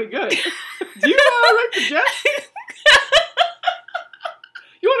go, it's pretty good. Do you write the jet?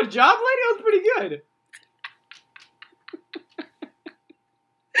 You want a job, lady? That was pretty good.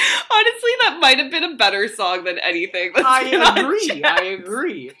 Honestly, that might have been a better song than anything. I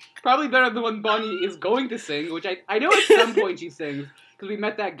agree. Probably better than the one Bonnie is going to sing, which I know at some point she sings, because we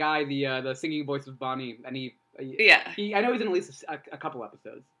met that guy, the singing voice of Bonnie, and I know he's in at least a couple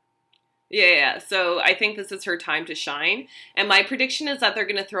episodes. Yeah. So I think this is her time to shine. And my prediction is that they're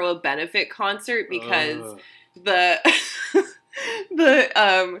going to throw a benefit concert because the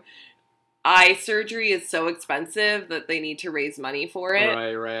eye surgery is so expensive that they need to raise money for it.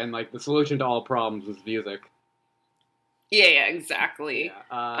 Right. And like the solution to all problems is music. Yeah, exactly.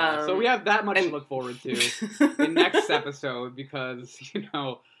 Yeah. So we have that much to look forward to in next episode because you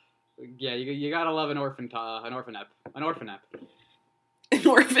gotta love an orphan ep. That's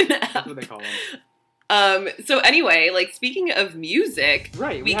what they call them. So anyway, like speaking of music,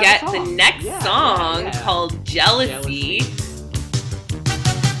 right, we get the next song called Jealousy.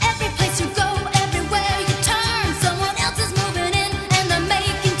 Every place you go, everywhere you turn, someone else is moving in and they're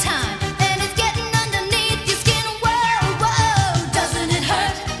making time, and it's getting underneath your skin. Whoa, doesn't it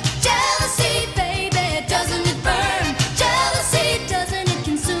hurt? Jealousy, baby, doesn't it burn? Jealousy, doesn't it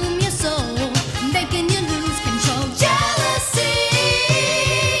consume your soul, making you lose control? Jealousy,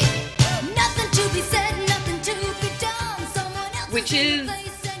 nothing to be said, nothing to be done. Someone else Which is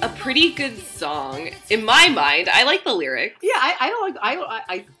a pretty good song in my mind. I like the lyrics. Yeah,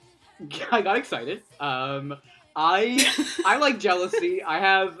 I got excited. I like Jealousy. I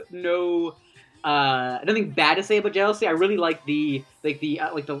have nothing bad to say about Jealousy. I really like the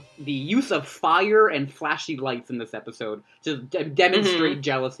use of fire and flashy lights in this episode to demonstrate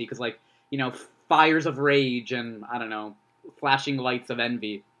jealousy, because fires of rage and I don't know, flashing lights of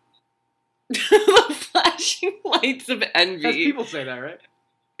envy. Flashing lights of envy. As people say that, right?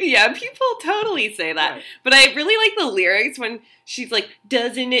 Yeah, people totally say that. Right. But I really like the lyrics when she's like,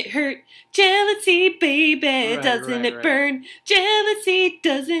 doesn't it hurt? Jealousy, baby, doesn't it burn? Jealousy,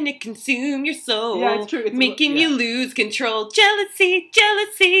 doesn't it consume your soul? Yeah, it's true. Making you lose control. Jealousy.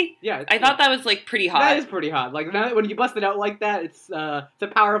 Yeah, I thought that was like pretty hot. That is pretty hot. Like when you bust it out like that, it's a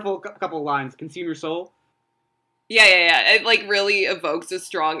powerful couple of lines. Consume your soul. Yeah. It like really evokes a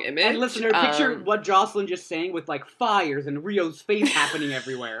strong image. And listener, picture what Jocelyn just sang with like fires and Rio's face happening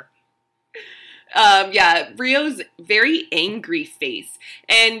everywhere. Yeah, Rio's very angry face.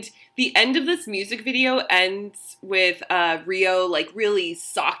 And the end of this music video ends with Rio like really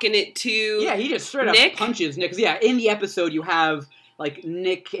socking it to Yeah, he just straight up Nick. punches Nick. 'Cause, yeah, in the episode you have like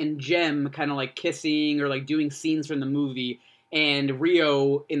Nick and Jem kind of like kissing or like doing scenes from the movie. And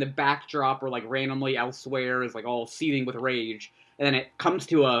Rio in the backdrop or like randomly elsewhere is like all seething with rage. And then it comes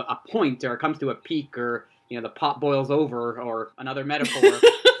to a point, or it comes to a peak, or the pot boils over, or another metaphor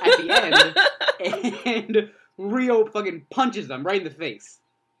at the end. And Rio fucking punches them right in the face.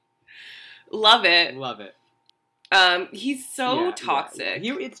 Love it. He's so toxic.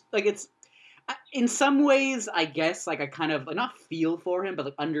 Yeah. It's in some ways, I guess, like I kind of not feel for him, but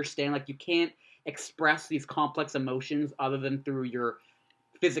like understand, like you can't express these complex emotions other than through your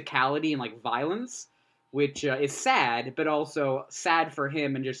physicality and like violence, which is sad, but also sad for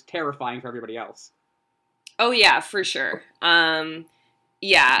him and just terrifying for everybody else. Oh yeah, for sure.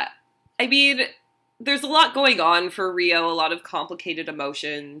 Yeah. I mean, there's a lot going on for Rio, a lot of complicated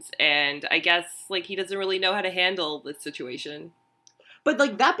emotions, and I guess like he doesn't really know how to handle this situation. But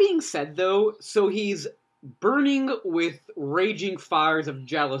like that being said though, so he's burning with raging fires of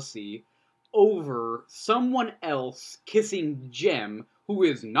jealousy over someone else kissing Jem, who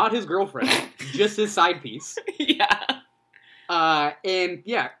is not his girlfriend, just his side piece. Yeah. And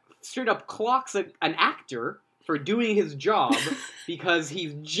yeah, straight up clocks an actor for doing his job because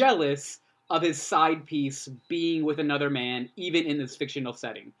he's jealous of his side piece being with another man, even in this fictional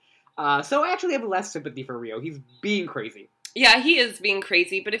setting. So I actually have less sympathy for Rio. He's being crazy. Yeah, he is being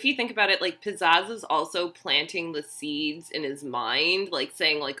crazy, but if you think about it, like, Pizzazz is also planting the seeds in his mind, like,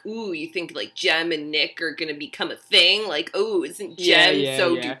 saying, like, ooh, you think, like, Jem and Nick are gonna become a thing? Like, oh, isn't Jem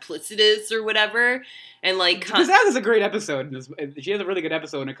duplicitous or whatever? And, like... Pizzazz is a great episode. She has a really good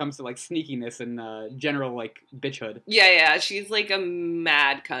episode when it comes to, like, sneakiness and general, like, bitchhood. Yeah, she's, like, a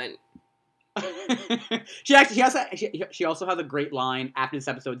mad cunt. She also has a great line after this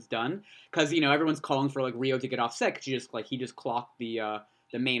episode's done, because everyone's calling for like Rio to get off set. He just clocked the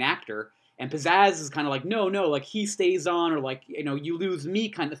main actor, and Pizzazz is kind of like no, like he stays on, or like you lose me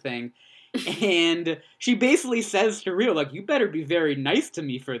kind of thing. And she basically says to Rio like, you better be very nice to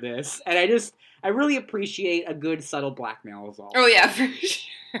me for this. And I really appreciate a good subtle blackmail as well. Oh yeah, for sure.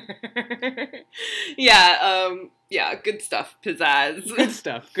 Yeah, good stuff, Pizzazz. Good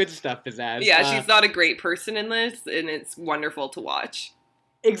stuff, Pizzazz. Yeah, she's not a great person in this, and it's wonderful to watch.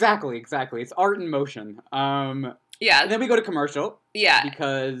 Exactly. It's art in motion. Yeah. And then we go to commercial. Yeah.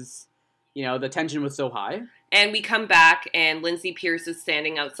 Because, the tension was so high. And we come back, and Lindsay Pierce is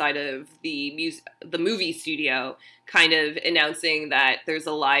standing outside of the movie studio, kind of announcing that there's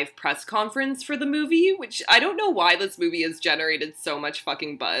a live press conference for the movie, which I don't know why this movie has generated so much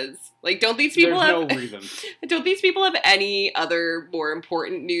fucking buzz. Like, don't these people There's no reason. Don't these people have any other more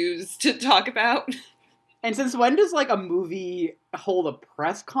important news to talk about? And since when does, like, a movie hold a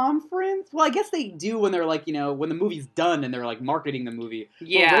press conference? Well, I guess they do when they're, like, when the movie's done and they're, like, marketing the movie.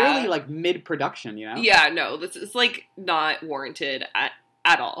 Yeah. But rarely, like, mid-production, Yeah, no, this is, like, not warranted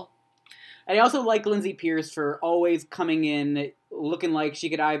at all. And I also like Lindsay Pierce for always coming in looking like she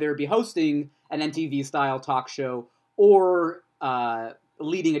could either be hosting an MTV-style talk show or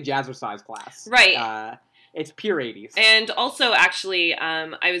leading a jazzercise class. Right. It's pure 80s. And also, actually,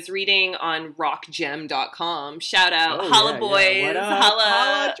 I was reading on rockgem.com. Shout out, holla boys. Yeah. What up?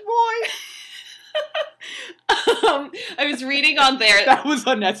 Holla boy. I was reading on there. That was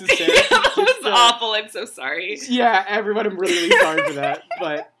unnecessary. That was awful. I'm so sorry. Yeah, everyone, I'm really, really sorry for that.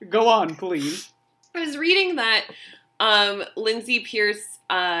 But go on, please. I was reading that Lindsay Pierce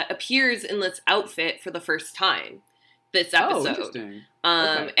appears in this outfit for the first time this episode. Oh, interesting.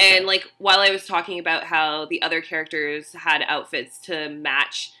 And like while I was talking about how the other characters had outfits to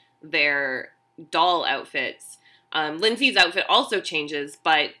match their doll outfits, Lindsay's outfit also changes,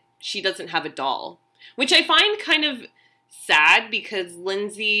 but she doesn't have a doll, which I find kind of sad because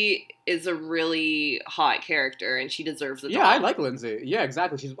Lindsay is a really hot character and she deserves a doll. Yeah, I like Lindsay. Yeah,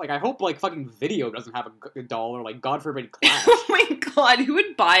 exactly. She's like, I hope like fucking Video doesn't have a doll, or like God forbid Clash. Oh my god, who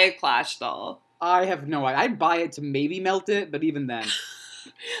would buy a Clash doll? I have no idea. I'd buy it to maybe melt it, but even then.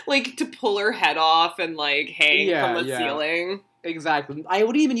 Like, to pull her head off and, like, hang from the ceiling. Exactly. I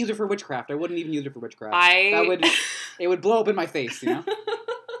wouldn't even use her for witchcraft. It would blow up in my face, That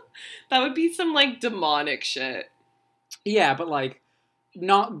would be some, like, demonic shit. Yeah, but, like,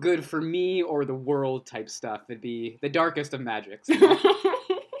 not good for me or the world type stuff. It'd be the darkest of magics.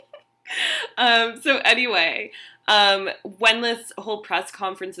 So anyway, when this whole press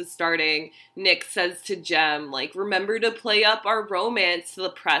conference is starting, Nick says to Jem, like, remember to play up our romance to the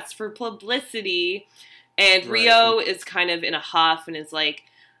press for publicity. And Right. Rio is kind of in a huff and is like,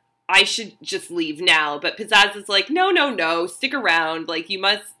 I should just leave now. But Pizzazz is like, no, stick around. Like, you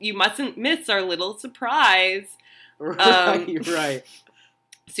mustn't miss our little surprise. Right.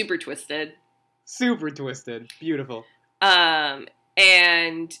 Super twisted. Super twisted. Beautiful.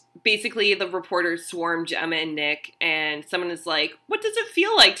 And basically the reporters swarm Gemma and Nick, and someone is like, what does it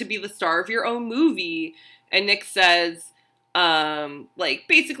feel like to be the star of your own movie? And Nick says, like,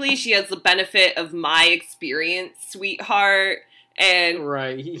 basically she has the benefit of my experience, sweetheart. And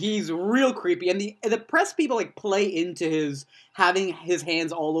right, he's real creepy, and the press people like play into his having his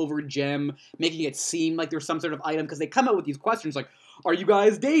hands all over Jem, making it seem like there's some sort of item, because they come out with these questions like, are you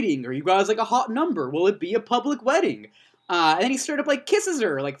guys dating? Are you guys like a hot number? Will it be a public wedding? And then he straight up, like, kisses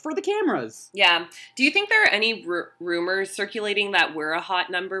her, like, for the cameras. Yeah. Do you think there are any rumors circulating that we're a hot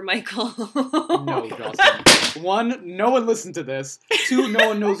number, Michael? No, Jocelyn. 1, no one listened to this. 2, no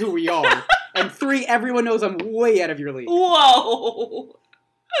one knows who we are. And 3, everyone knows I'm way out of your league. Whoa.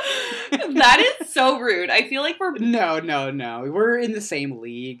 That is so rude. I feel like we're... No. We're in the same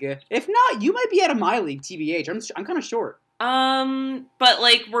league. If not, you might be out of my league, TBH. I'm kind of short. But,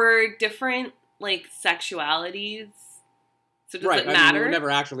 like, we're different, like, sexualities. So does it matter? We'll never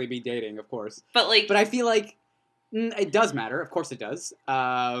actually be dating, of course. But, like... But I feel like it does matter. Of course it does.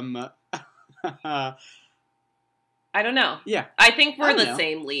 I don't know. Yeah. I think we're the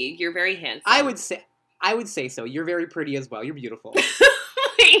same league. You're very handsome. I would say so. You're very pretty as well. You're beautiful.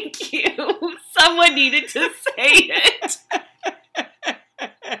 Thank you. Someone needed to say it.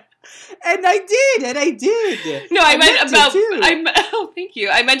 And I did. No, I meant about. too. Oh, thank you.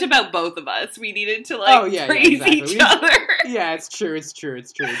 I meant about both of us. We needed to praise each other. Yeah, it's true. So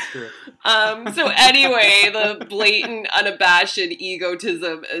anyway, the blatant, unabashed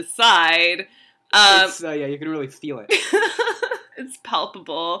egotism aside, you can really feel it. it's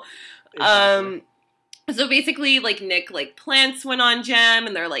palpable. Exactly. So basically, like, Nick, like, plants one on Jem,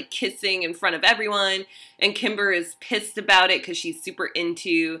 and they're, like, kissing in front of everyone, and Kimber is pissed about it because she's super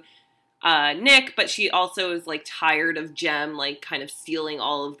into Nick, but she also is, like, tired of Jem, like, kind of stealing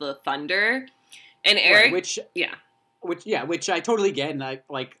all of the thunder. And Eric... Right, which I totally get, and I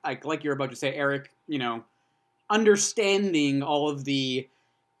like you're about to say, Eric, you know, understanding all of the...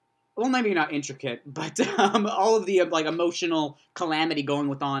 Well, maybe not intricate, but all of the, like, emotional calamity going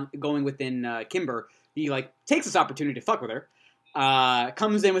within Kimber... He, like, takes this opportunity to fuck with her,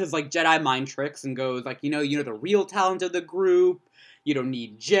 comes in with his, like, Jedi mind tricks and goes, like, you're the real talent of the group, you don't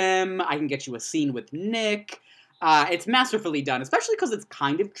need Jem, I can get you a scene with Nick. It's masterfully done, especially because it's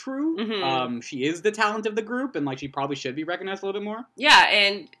kind of true. Mm-hmm. She is the talent of the group, and, like, she probably should be recognized a little bit more. Yeah,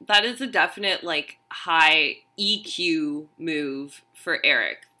 and that is a definite, like, high EQ move for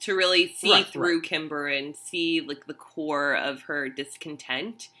Eric, to really see through Kimber and see, like, the core of her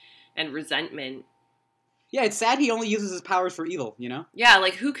discontent and resentment. Yeah, it's sad he only uses his powers for evil, you know? Yeah,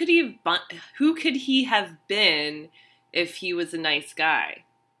 like, who could he have been if he was a nice guy?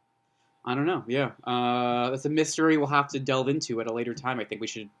 I don't know, yeah. That's a mystery we'll have to delve into at a later time. I think we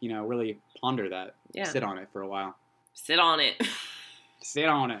should, really ponder that. Yeah. Sit on it for a while. Sit on it. Sit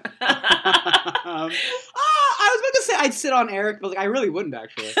on it. I was about to say I'd sit on Eric, but, like, I really wouldn't,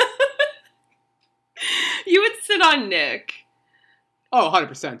 actually. You would sit on Nick. Oh,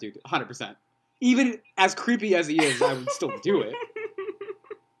 100%, dude. 100%. Even as creepy as he is, I would still do it.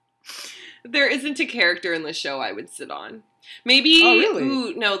 There isn't a character in the show I would sit on. Maybe, oh,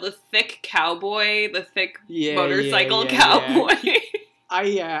 really? The thick cowboy, the thick motorcycle cowboy.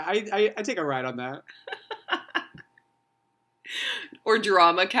 Yeah. I take a ride on that. Or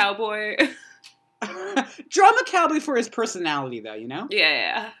drama cowboy. Drama cowboy for his personality, though, you know?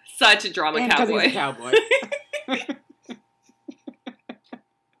 Yeah. Such a drama and cowboy. He's a cowboy.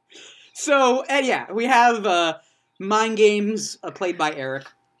 So, we have mind games played by Eric.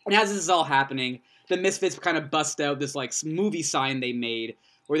 And as this is all happening, the Misfits kind of bust out this, like, movie sign they made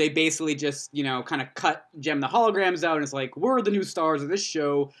where they basically just, kind of cut Jem the Holograms out, and it's like, we're the new stars of this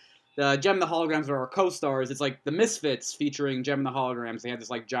show. Jem the Holograms are our co-stars. It's like the Misfits featuring Jem and the Holograms. They had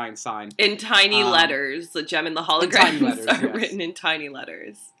this, like, giant sign. In tiny letters. The Jem and the Holograms are written in tiny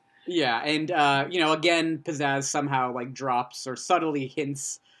letters. Yeah, and, again, Pizzazz somehow, like, drops or subtly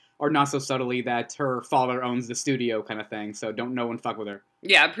hints, or not so subtly, that her father owns the studio kind of thing, so don't no one fuck with her.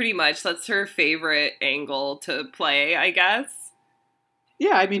 Yeah, pretty much. That's her favorite angle to play, I guess.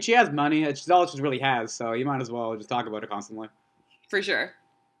 Yeah, I mean, she has money. It's all she really has, so you might as well just talk about it constantly. For sure.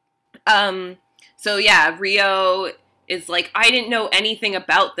 So yeah, Rio is like, I didn't know anything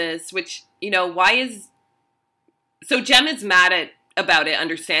about this, which, why is... So Jem is mad about it,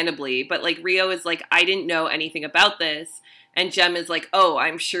 understandably, but, like, Rio is like, I didn't know anything about this, and Jem is like, oh,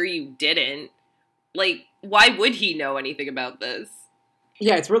 I'm sure you didn't. Like, why would he know anything about this?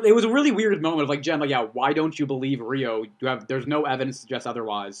 Yeah, it was a really weird moment of, like, Jem, like, yeah, why don't you believe Rio? There's no evidence to suggest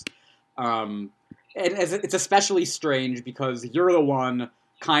otherwise. And it's especially strange because you're the one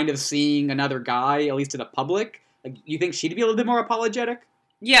kind of seeing another guy, at least to the public. Like, you think she'd be a little bit more apologetic?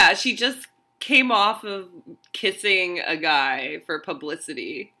 Yeah, she just came off of kissing a guy for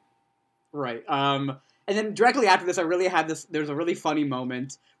publicity. Right. And then directly after this, there's a really funny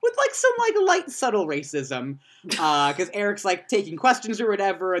moment with, like, some, like, light, subtle racism. Because Eric's, like, taking questions or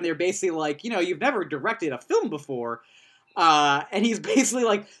whatever, and they're basically like, you've never directed a film before. And he's basically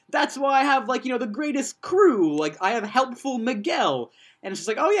like, that's why I have, like, the greatest crew. Like, I have helpful Miguel. And it's just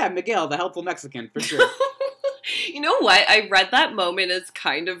like, oh yeah, Miguel, the helpful Mexican, for sure. You know what? I read that moment as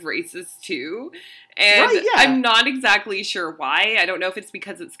kind of racist too. And Right, yeah. I'm not exactly sure why. I don't know if it's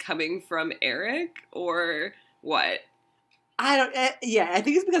because it's coming from Eric or what. I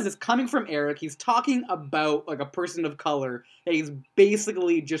think it's because it's coming from Eric. He's talking about, like, a person of color that he's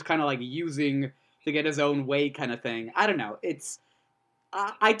basically just kind of, like, using to get his own way kind of thing. I don't know.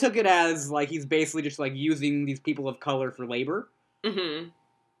 I took it as, like, he's basically just, like, using these people of color for labor. Mm-hmm.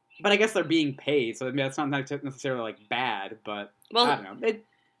 But I guess they're being paid, so I mean, that's not necessarily, like, bad, but Well, I don't know.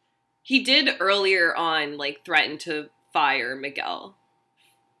 he did earlier on, like, threaten to fire Miguel.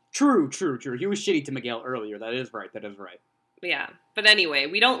 True. He was shitty to Miguel earlier. That is right. Yeah. But anyway,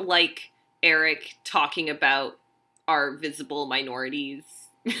 we don't like Eric talking about our visible minorities.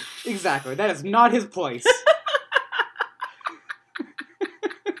 Exactly. That is not his place.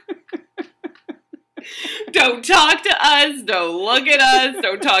 Don't talk to us. Don't look at us.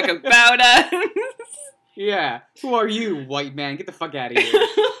 Don't talk about us. Yeah. Who are you, white man? Get the fuck out of here.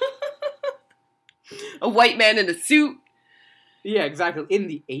 A white man in a suit. Yeah, exactly. In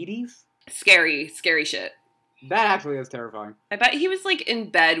the 80s? Scary shit. That actually is terrifying. I bet he was, like,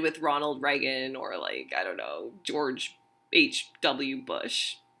 in bed with Ronald Reagan or, like, I don't know, George H.W.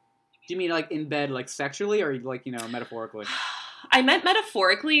 Bush. Do you mean, like, in bed, like, sexually, or, like, you know, metaphorically? I meant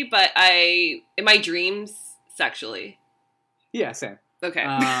metaphorically, but in my dreams, sexually. Yeah, same. Okay.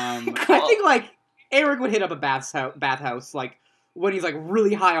 Cool. Cool. I think, like, Eric would hit up a bathhouse, like, when he's, like,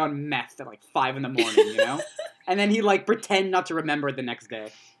 really high on meth at, like, 5 in the morning, you know? And then he'd, like, pretend not to remember it the next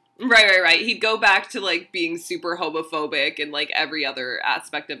day. Right. He'd go back to, like, being super homophobic in, like, every other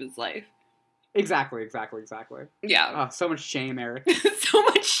aspect of his life. Exactly. Yeah. Oh, so much shame, Eric. So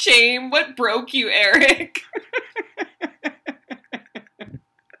much shame. What broke you, Eric?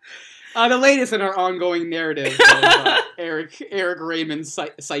 The latest in our ongoing narrative of Eric Raymond's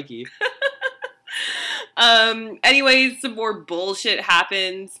psyche. Anyways, some more bullshit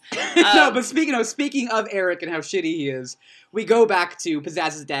happens. No, but speaking of Eric and how shitty he is, we go back to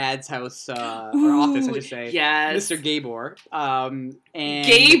Pizzazz's dad's house, or office, I should say. Yes. Mr. Gabor. And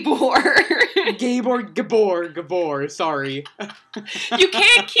Gabor, sorry. You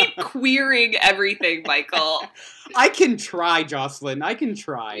can't keep queering everything, Michael. I can try, Jocelyn. I can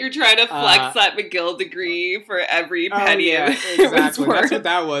try. You're trying to flex that McGill degree for every penny yeah, it was exactly. worth. That's what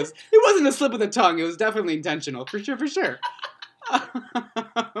that was. It wasn't a slip of the tongue. It was definitely intentional. For sure.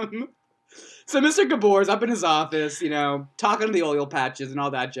 So Mr. Gabor's up in his office, you know, talking to the oil patches and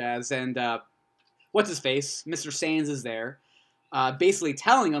all that jazz, and what's his face? Mr. Sands is there, basically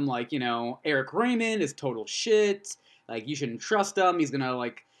telling him, like, you know, Eric Raymond is total shit, like, you shouldn't trust him, he's gonna,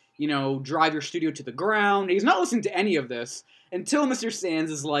 like, you know, drive your studio to the ground. He's not listening to any of this until Mr. Sands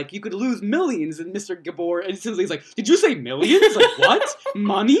is like, you could lose millions, and Mr. Gabor instantly is like, did you say millions? Like, what?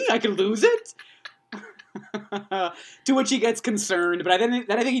 Money? I could lose it? To which he gets concerned, but I think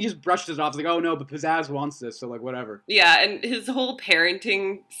he just brushed it off. He's like, oh no, but Pizzazz wants this, so, like, whatever. Yeah, and his whole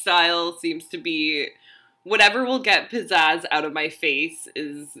parenting style seems to be whatever will get Pizzazz out of my face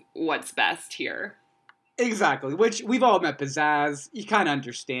is what's best here. Exactly, which we've all met Pizzazz. You kind of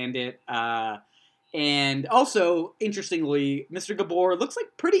understand it. And also, interestingly, Mr. Gabor looks like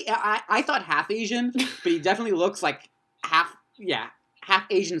pretty... I thought half Asian, but he definitely looks like half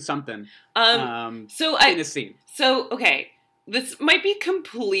Asian something. In a scene. So, okay, this might be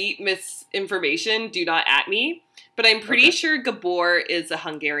complete misinformation, do not at me, but I'm pretty sure Gabor is a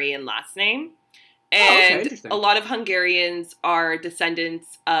Hungarian last name. And interesting. a lot of Hungarians are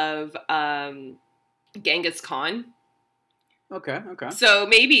descendants of Genghis Khan. Okay. So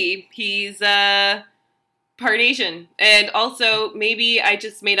maybe he's part Asian. And also, maybe I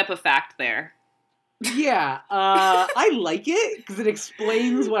just made up a fact there. Yeah, I like it because it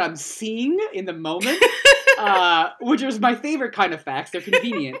explains what I'm seeing in the moment, which is my favorite kind of facts. They're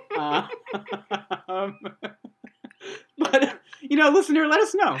convenient. But, you know, listener, let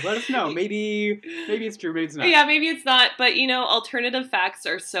us know. Maybe it's true, maybe it's not. Yeah, maybe it's not. But, you know, alternative facts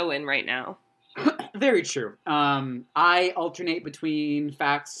are so in right now. Very true. I alternate between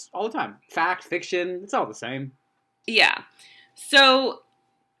facts all the time. Fact, fiction, it's all the same. Yeah. So...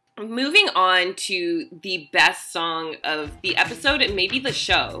 moving on to the best song of the episode and maybe the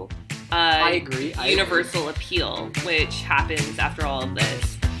show. I agree. Universal Appeal, which happens after all of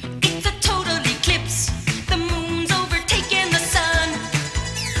this. It's a total eclipse. The moon's overtaken the sun.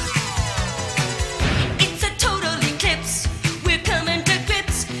 It's a total eclipse. We're coming to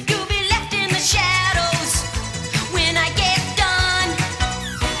grips. You'll be left in the shadows when I get done.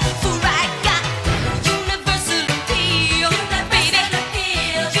 For I got universal appeal, baby.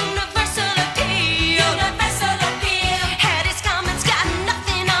 Universal appeal. Had its comments, got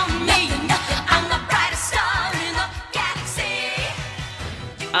nothing on me. I'm the brightest star in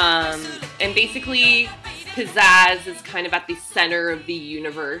And basically, Pizzazz is kind of at the center of the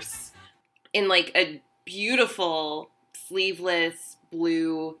universe in like a beautiful sleeveless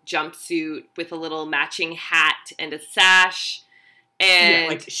blue jumpsuit with a little matching hat and a sash. And Yeah,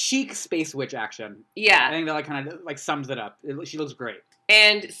 like chic space witch action. I yeah. think that like kind of like sums it up. She looks great.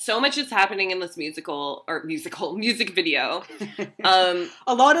 And so much is happening in this music video. A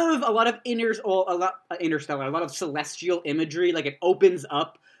lot of interstellar, a lot of celestial imagery. Like it opens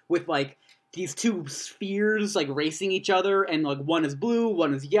up with like these two spheres like racing each other, and like one is blue,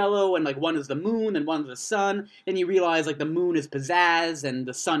 one is yellow, and like one is the moon and one is the sun. Then you realize like the moon is Pizzazz and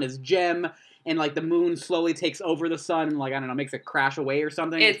the sun is Jem, and like the moon slowly takes over the sun and like I don't know, makes it crash away or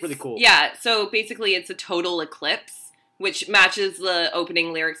something. It's really cool. Yeah, so basically it's a total eclipse, which matches the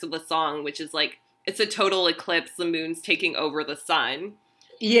opening lyrics of the song, which is like, it's a total eclipse, the moon's taking over the sun.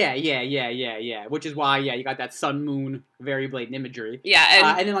 Yeah. Which is why, you got that sun moon very blatant imagery.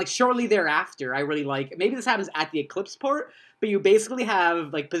 Yeah, and then like shortly thereafter, I really like, maybe this happens at the eclipse part, but you basically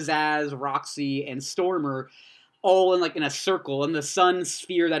have like Pizzazz, Roxy, and Stormer all in a circle, and the sun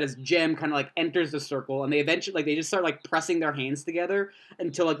sphere that is Jem kind of like enters the circle, and they eventually like they just start like pressing their hands together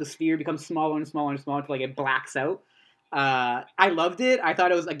until like the sphere becomes smaller and smaller and smaller until like it blacks out. I loved it. I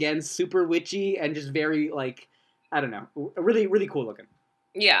thought it was again super witchy and just very like, I don't know, really really cool looking.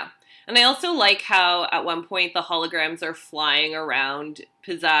 Yeah. And I also like how at one point the holograms are flying around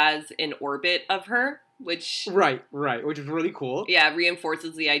Pizzazz in orbit of her, which Right, which is really cool. yeah,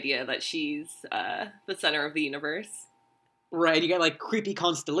 reinforces the idea that she's the center of the universe. Right, you get like creepy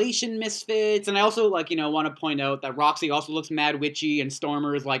constellation misfits, and I also like want to point out that Roxy also looks mad witchy, and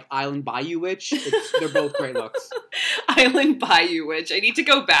Stormer is like Island Bayou Witch. They're both great looks. Island Bayou Witch. I need to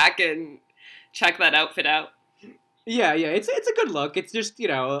go back and check that outfit out. Yeah, it's a good look. It's just she's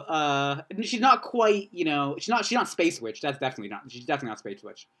not quite she's not Space Witch. That's definitely not. She's definitely not Space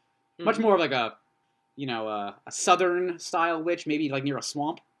Witch. Mm-hmm. Much more of like a southern style witch, maybe like near a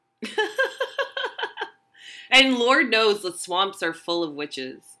swamp. And Lord knows the swamps are full of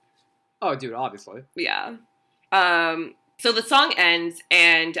witches. Oh, dude, obviously. Yeah. So the song ends,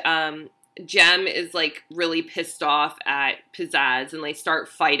 and Jem is like really pissed off at Pizzazz, and they start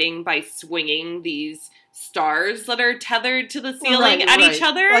fighting by swinging these stars that are tethered to the ceiling at each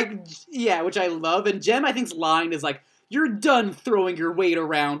other. Like, yeah, which I love. And Jem, I think's line is like, "You're done throwing your weight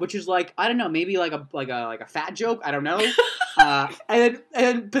around," which is like, I don't know, maybe like a fat joke. I don't know. And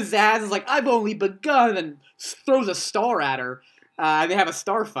then Pizzazz is like, "I've only begun," and throws a star at her. And they have a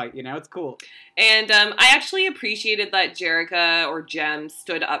star fight. It's cool. And I actually appreciated that Jerrica or Jem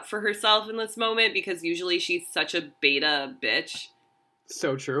stood up for herself in this moment, because usually she's such a beta bitch.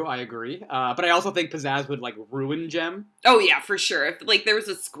 So true, I agree. But I also think Pizzazz would like ruin Jem. Oh yeah, for sure. If like there was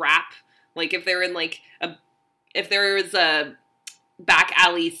a scrap, like if they're in like if there was a back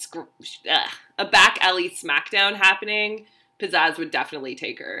alley smackdown happening, Pizzazz would definitely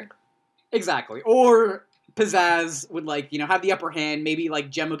take her. Exactly. Or Pizzazz would like have the upper hand. Maybe like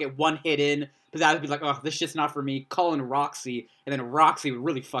Jem would get one hit in. Pizzazz would be like, "Oh, this shit's not for me." Call in Roxy, and then Roxy would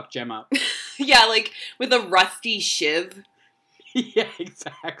really fuck Jem up. Yeah, like with a rusty shiv. Yeah,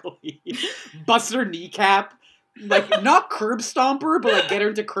 exactly. Bust her kneecap. Like, not curb stomp her, but like get her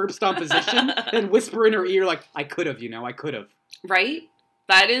into curb stomp position and whisper in her ear like, "I could have, I could have." Right?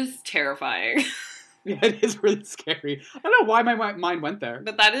 That is terrifying. Yeah, it is really scary. I don't know why my mind went there.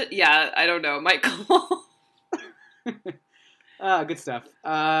 But that is, yeah, I don't know, Michael. Good stuff.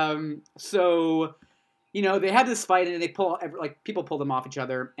 So, they have this fight and they people pull them off each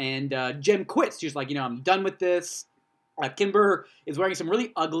other, and Jem quits. She's like, "I'm done with this." Kimber is wearing some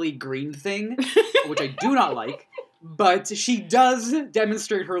really ugly green thing, which I do not like. But she does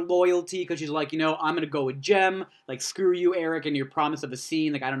demonstrate her loyalty because she's like, I'm going to go with Jem. Like, screw you, Eric, and your promise of a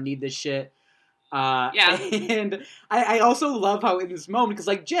scene. Like, I don't need this shit. Yeah. And I also love how in this moment, because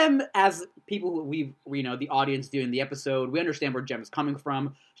like Jem, as people who the audience do in the episode, we understand where Jem is coming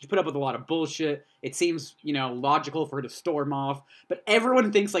from. She's put up with a lot of bullshit. It seems, logical for her to storm off. But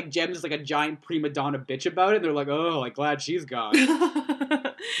everyone thinks like Jem is like a giant prima donna bitch about it. They're like, "Oh, like glad she's gone."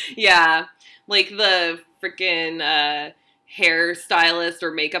 Yeah. Like the freaking hairstylist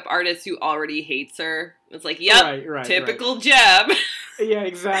or makeup artist who already hates her. It's like, yep, right, typical Jem. Yeah,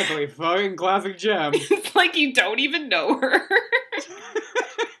 exactly. Fucking classic Jem. It's like you don't even know her.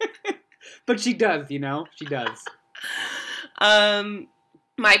 But she does, She does.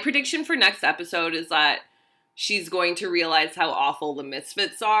 My prediction for next episode is that she's going to realize how awful the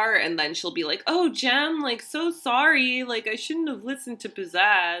Misfits are, and then she'll be like, "Oh, Jem, like, so sorry. Like, I shouldn't have listened to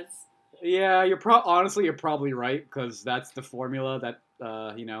Pizzazz." Yeah, you're probably right, because that's the formula that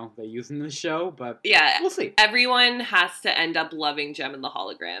they use in the show, but Yeah, we'll see. everyone has to end up loving Jem and the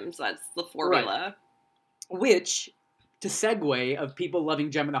Holograms. That's the formula. Which, to segue of people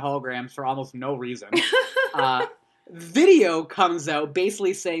loving Jem and the Holograms for almost no reason, Video comes out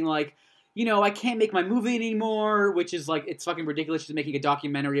basically saying, like, I can't make my movie anymore, which is, like, it's fucking ridiculous. She's making a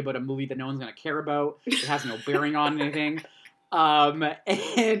documentary about a movie that no one's going to care about. It has no bearing on anything. But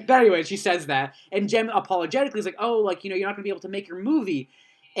anyway, she says that. And Jem apologetically is like, oh, like, you're not going to be able to make your movie.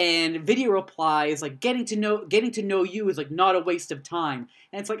 And Video replies, like, getting to know you is, like, not a waste of time.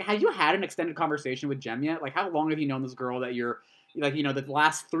 And it's like, have you had an extended conversation with Jem yet? Like, how long have you known this girl that you're, like, the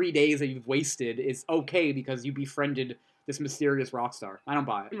last 3 days that you've wasted is okay because you befriended this mysterious rock star? I don't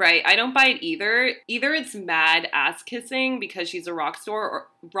buy it. Right, I don't buy it either. Either it's mad ass kissing because she's a rock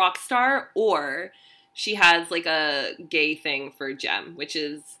star, or she has, like, a gay thing for Jem, which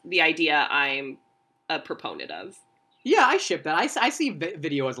is the idea I'm a proponent of. Yeah, I ship that. I see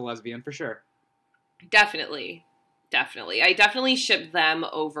Video as a lesbian, for sure. Definitely. I definitely ship them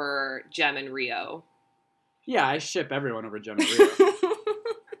over Jem and Rio. Yeah, I ship everyone over Jem and Rio.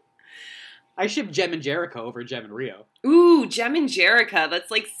 I ship Jem and Jericho over Jem and Rio. Ooh, Jem and Jericho.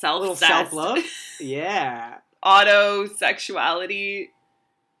 That's like A little self-obsessed. self-love? Yeah. Auto-sexuality.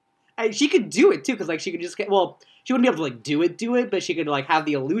 She could do it, too, because, like, she could just get... Well, she wouldn't be able to, like, do it, but she could, like, have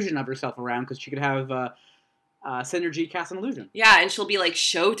the illusion of herself around, because she could have Synergy cast an illusion. Yeah, and she'll be like,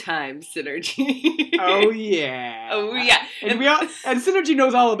 Showtime Synergy. Oh, yeah. Oh, yeah. And Synergy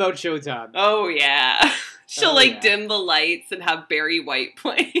knows all about Showtime. Oh, yeah. She'll, Oh, yeah. dim the lights and have Barry White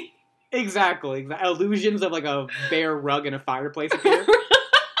play. Exactly. Illusions of, like, a bare rug in a fireplace appear.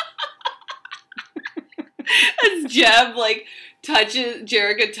 As Jem, like,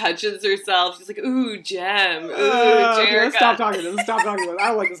 Jerica touches herself. She's like, ooh, Jem. Ooh, Okay, Jerica. let's stop talking about this. I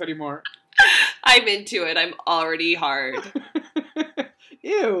don't like this anymore. I'm into it. I'm already hard.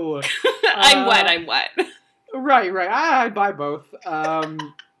 Ew. I'm wet. Right. I buy both.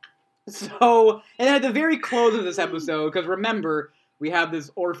 So, and at the very close of this episode, because remember, we have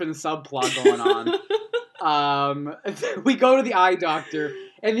this orphan subplot going on. We go to the eye doctor,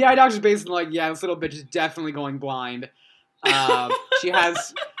 and the eye doctor's basically like, yeah, this little bitch is definitely going blind. She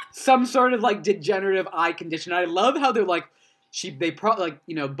has some sort of, like, degenerative eye condition. I love how they're like,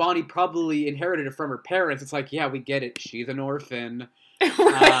 Bonnie probably inherited it from her parents. It's like, yeah, we get it. She's an orphan.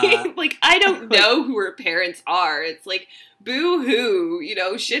 Right? Like, I don't know who her parents are. It's like, boo-hoo,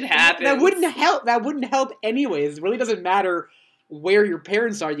 shit happens. That wouldn't help anyways. It really doesn't matter where your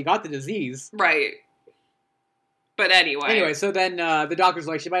parents are. You got the disease. Right. But anyway. Anyway, so then the doctor's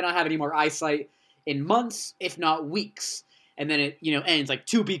like, she might not have any more eyesight in months, if not weeks. And then it, ends like,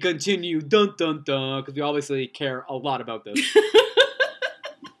 to be continued, dun dun dun, because we obviously care a lot about this.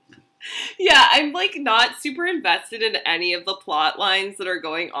 Yeah, I'm, like, not super invested in any of the plot lines that are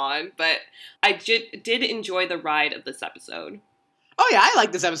going on, but I did enjoy the ride of this episode. Oh yeah, I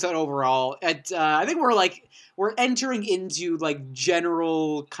like this episode overall. I think we're entering into, like,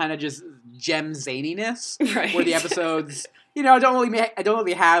 general kind of just Jem zaniness, Right. where the episodes, don't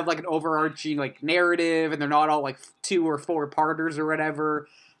really have, like, an overarching, like, narrative, and they're not all, like, 2 or 4 parters or whatever.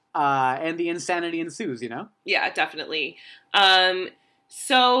 And the insanity ensues, Yeah, definitely.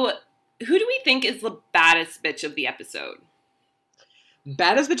 So who do we think is the baddest bitch of the episode?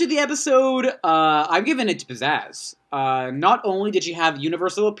 Baddest bitch of the episode, I'm giving it to Pizzazz. Not only did she have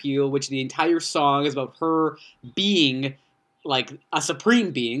universal appeal, which the entire song is about her being, like, a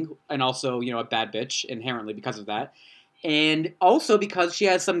supreme being, and also, a bad bitch, inherently because of that, and also because she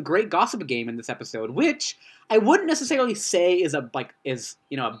has some great gossip game in this episode, which I wouldn't necessarily say is a bad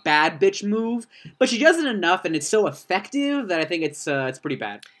bitch move, but she does it enough, and it's so effective that I think it's pretty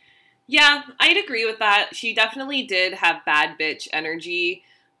bad. Yeah, I'd agree with that. She definitely did have bad bitch energy.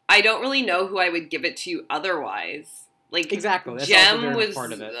 I don't really know who I would give it to otherwise. Like, Exactly. That's also Jem very much was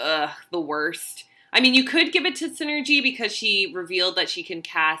part of it. the worst. I mean, you could give it to Synergy because she revealed that she can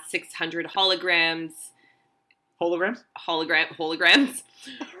cast 600 holograms. Holograms? Holograms?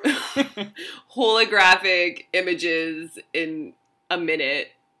 Holographic images in a minute.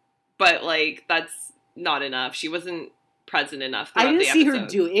 But, like, that's not enough. She wasn't present enough throughout I didn't the see episode. her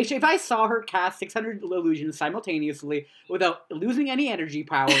do it. If I saw her cast 600 illusions simultaneously without losing any energy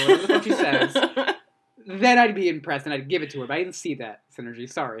power, whatever the fuck she says, then I'd be impressed and I'd give it to her. But I didn't see that, Synergy.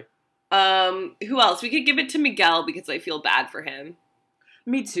 Sorry. Who else? We could give it to Miguel because I feel bad for him.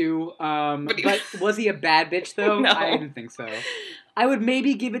 Me too. But was he a bad bitch, though? No. I didn't think so. I would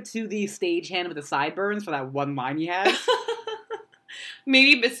maybe give it to the stagehand with the sideburns for that one line he has.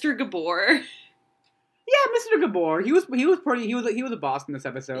 Maybe Mr. Gabor. Yeah, Mr. Gabor. He was a boss in this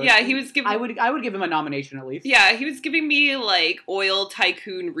episode. Yeah, he was giving. I would give him a nomination at least. Yeah, he was giving me like oil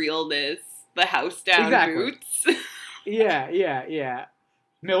tycoon realness. The house down Exactly. boots. Yeah.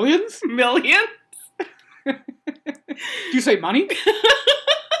 Millions? Millions. Do you say money?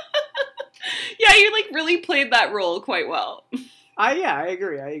 Yeah, you like really played that role quite well. I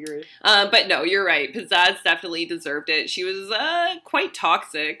agree. But no, you're right. Pizzazz definitely deserved it. She was quite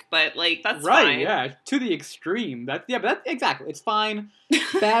toxic, but like that's Right, fine. yeah, to the extreme. But that's exactly. It's fine.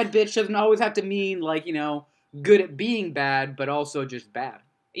 Bad bitch doesn't always have to mean like, good at being bad, but also just bad.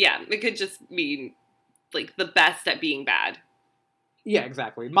 Yeah, it could just mean like the best at being bad. Yeah,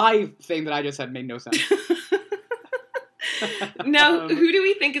 exactly. My thing that I just said made no sense. Now, who do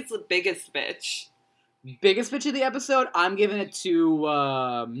we think is the biggest bitch? Biggest bitch of the episode, I'm giving it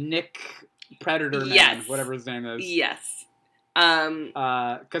to Nick Predator Man, Yes. whatever his name is. Yes.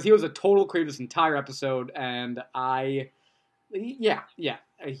 Because he was a total creep this entire episode, and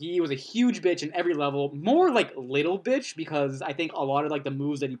he was a huge bitch in every level. More like little bitch, because I think a lot of like the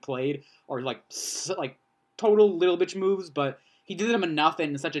moves that he played are like total little bitch moves, but he did them enough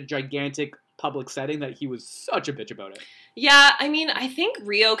in such a gigantic public setting that he was such a bitch about it. Yeah, I mean, I think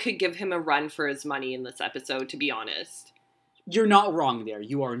Rio could give him a run for his money in this episode, to be honest. You're not wrong there.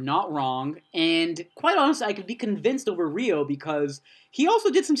 You are not wrong. And quite honestly, I could be convinced over Rio because he also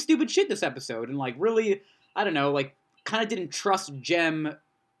did some stupid shit this episode. And like really, I don't know, like kind of didn't trust Jem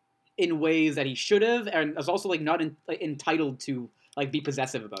in ways that he should have. And was also like not entitled to like be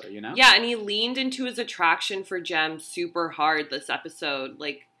possessive about it, Yeah, and he leaned into his attraction for Jem super hard this episode,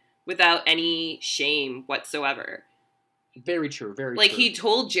 like without any shame whatsoever. Very true, very like, true. he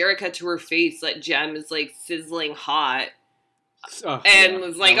told Jerrica to her face that Jem is, like, sizzling hot. Oh, and yeah,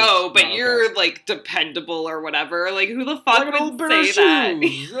 was like, but you're, like, dependable or whatever. Like, who the fuck like would say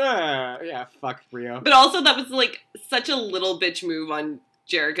that? Yeah, fuck Rio. But also, that was, like, such a little bitch move on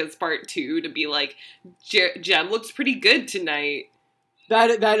Jerrica's part, too, to be like, Jem looks pretty good tonight.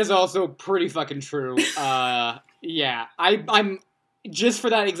 That is also pretty fucking true. Yeah, I'm just for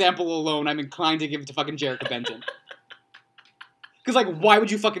that example alone, I'm inclined to give it to fucking Jerrica Benton. Because, like, why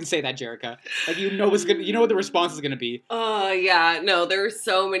would you fucking say that, Jerrica? Like, you know what the response is gonna be. Yeah, no, there were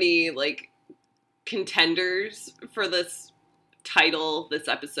so many, like, contenders for this title this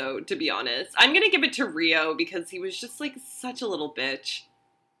episode, to be honest. I'm gonna give it to Rio because he was just, like, such a little bitch.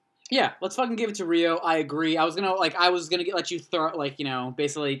 Yeah, let's fucking give it to Rio. I agree. I was gonna let you throw, like,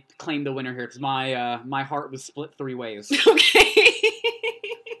 basically claim the winner here because my heart was split 3 ways. Okay.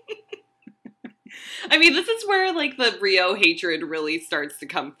 I mean, this is where, like, the Rio hatred really starts to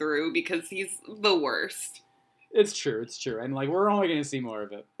come through because he's the worst. It's true. And, like, we're only gonna see more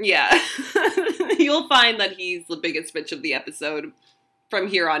of it. Yeah. You'll find that he's the biggest bitch of the episode from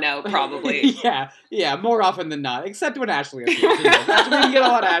here on out, probably. yeah, more often than not. Except when Ashley appears. We get a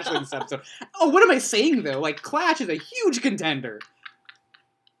lot of Ashley in this episode. Oh, what am I saying, though? Like, Clash is a huge contender.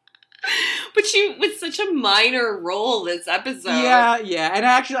 But she was such a minor role this episode. Yeah, and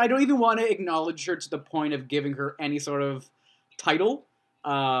actually, I don't even want to acknowledge her to the point of giving her any sort of title,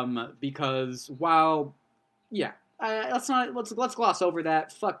 because let's gloss over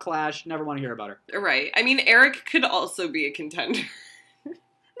that. Fuck Clash, never want to hear about her. Right. I mean, Eric could also be a contender. No,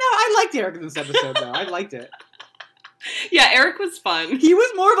 I liked Eric in this episode, though. I liked it. Yeah, Eric was fun. He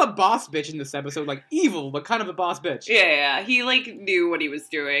was more of a boss bitch in this episode, like evil, but kind of a boss bitch. Yeah, he, like, knew what he was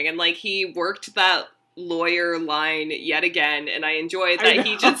doing, and, like, he worked that lawyer line yet again, and I enjoyed that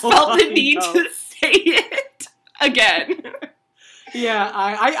he just felt the need to say it again. Yeah,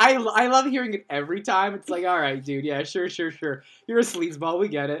 I love hearing it every time. It's like, all right, dude, yeah, sure. You're a sleazeball, we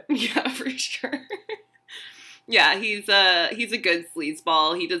get it. Yeah, for sure. Yeah, he's a good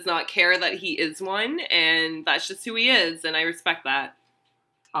sleazeball. He does not care that he is one, and that's just who he is, and I respect that.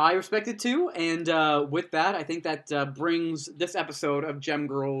 I respect it too, and with that, I think that brings this episode of Gem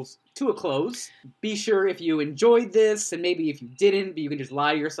Girls to a close. Be sure if you enjoyed this, and maybe if you didn't, but you can just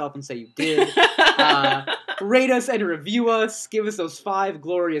lie to yourself and say you did. Rate us and review us. Give us those 5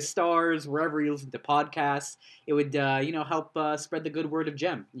 glorious stars wherever you listen to podcasts. It would, help spread the good word of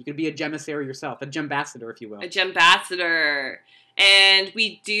Gem. You could be a Gemissary yourself, a Gembassador, if you will. A Gembassador. And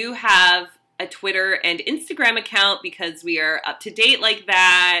we do have a Twitter and Instagram account because we are up to date like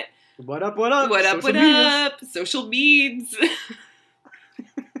that. What up? What up? Social meds.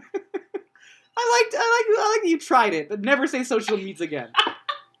 I like that you tried it, but never say social meds again.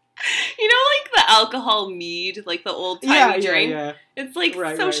 You know, like the alcohol mead, like the old-timey drink? Yeah. It's like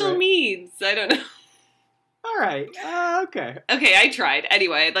social meds. I don't know. All right. Okay. Okay, I tried.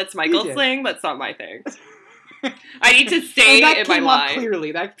 Anyway, that's Michael's thing. That's not my thing. I need to stay that in my came up line.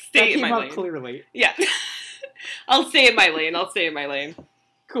 clearly. That Stay in came my up lane. clearly. Yeah. I'll stay in my lane.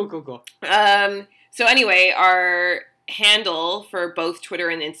 Cool. So anyway, our handle for both Twitter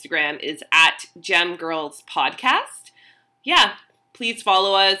and Instagram is at Gem Girls Podcast. Yeah, please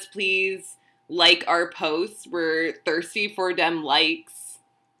follow us. Please like our posts. We're thirsty for them likes.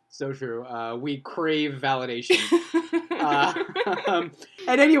 So true. We crave validation.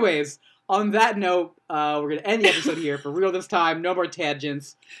 And anyways, on that note, we're going to end the episode here for real this time. No more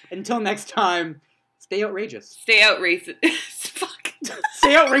tangents. Until next time, stay outrageous. Stay out racist. Fuck.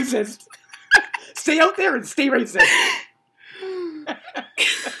 Stay out racist. Stay out there and stay racist.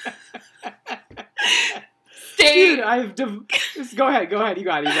 Stay. Dude, just go ahead. You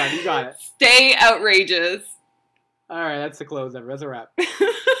got it. Stay outrageous. All right, that's the close. That's a wrap.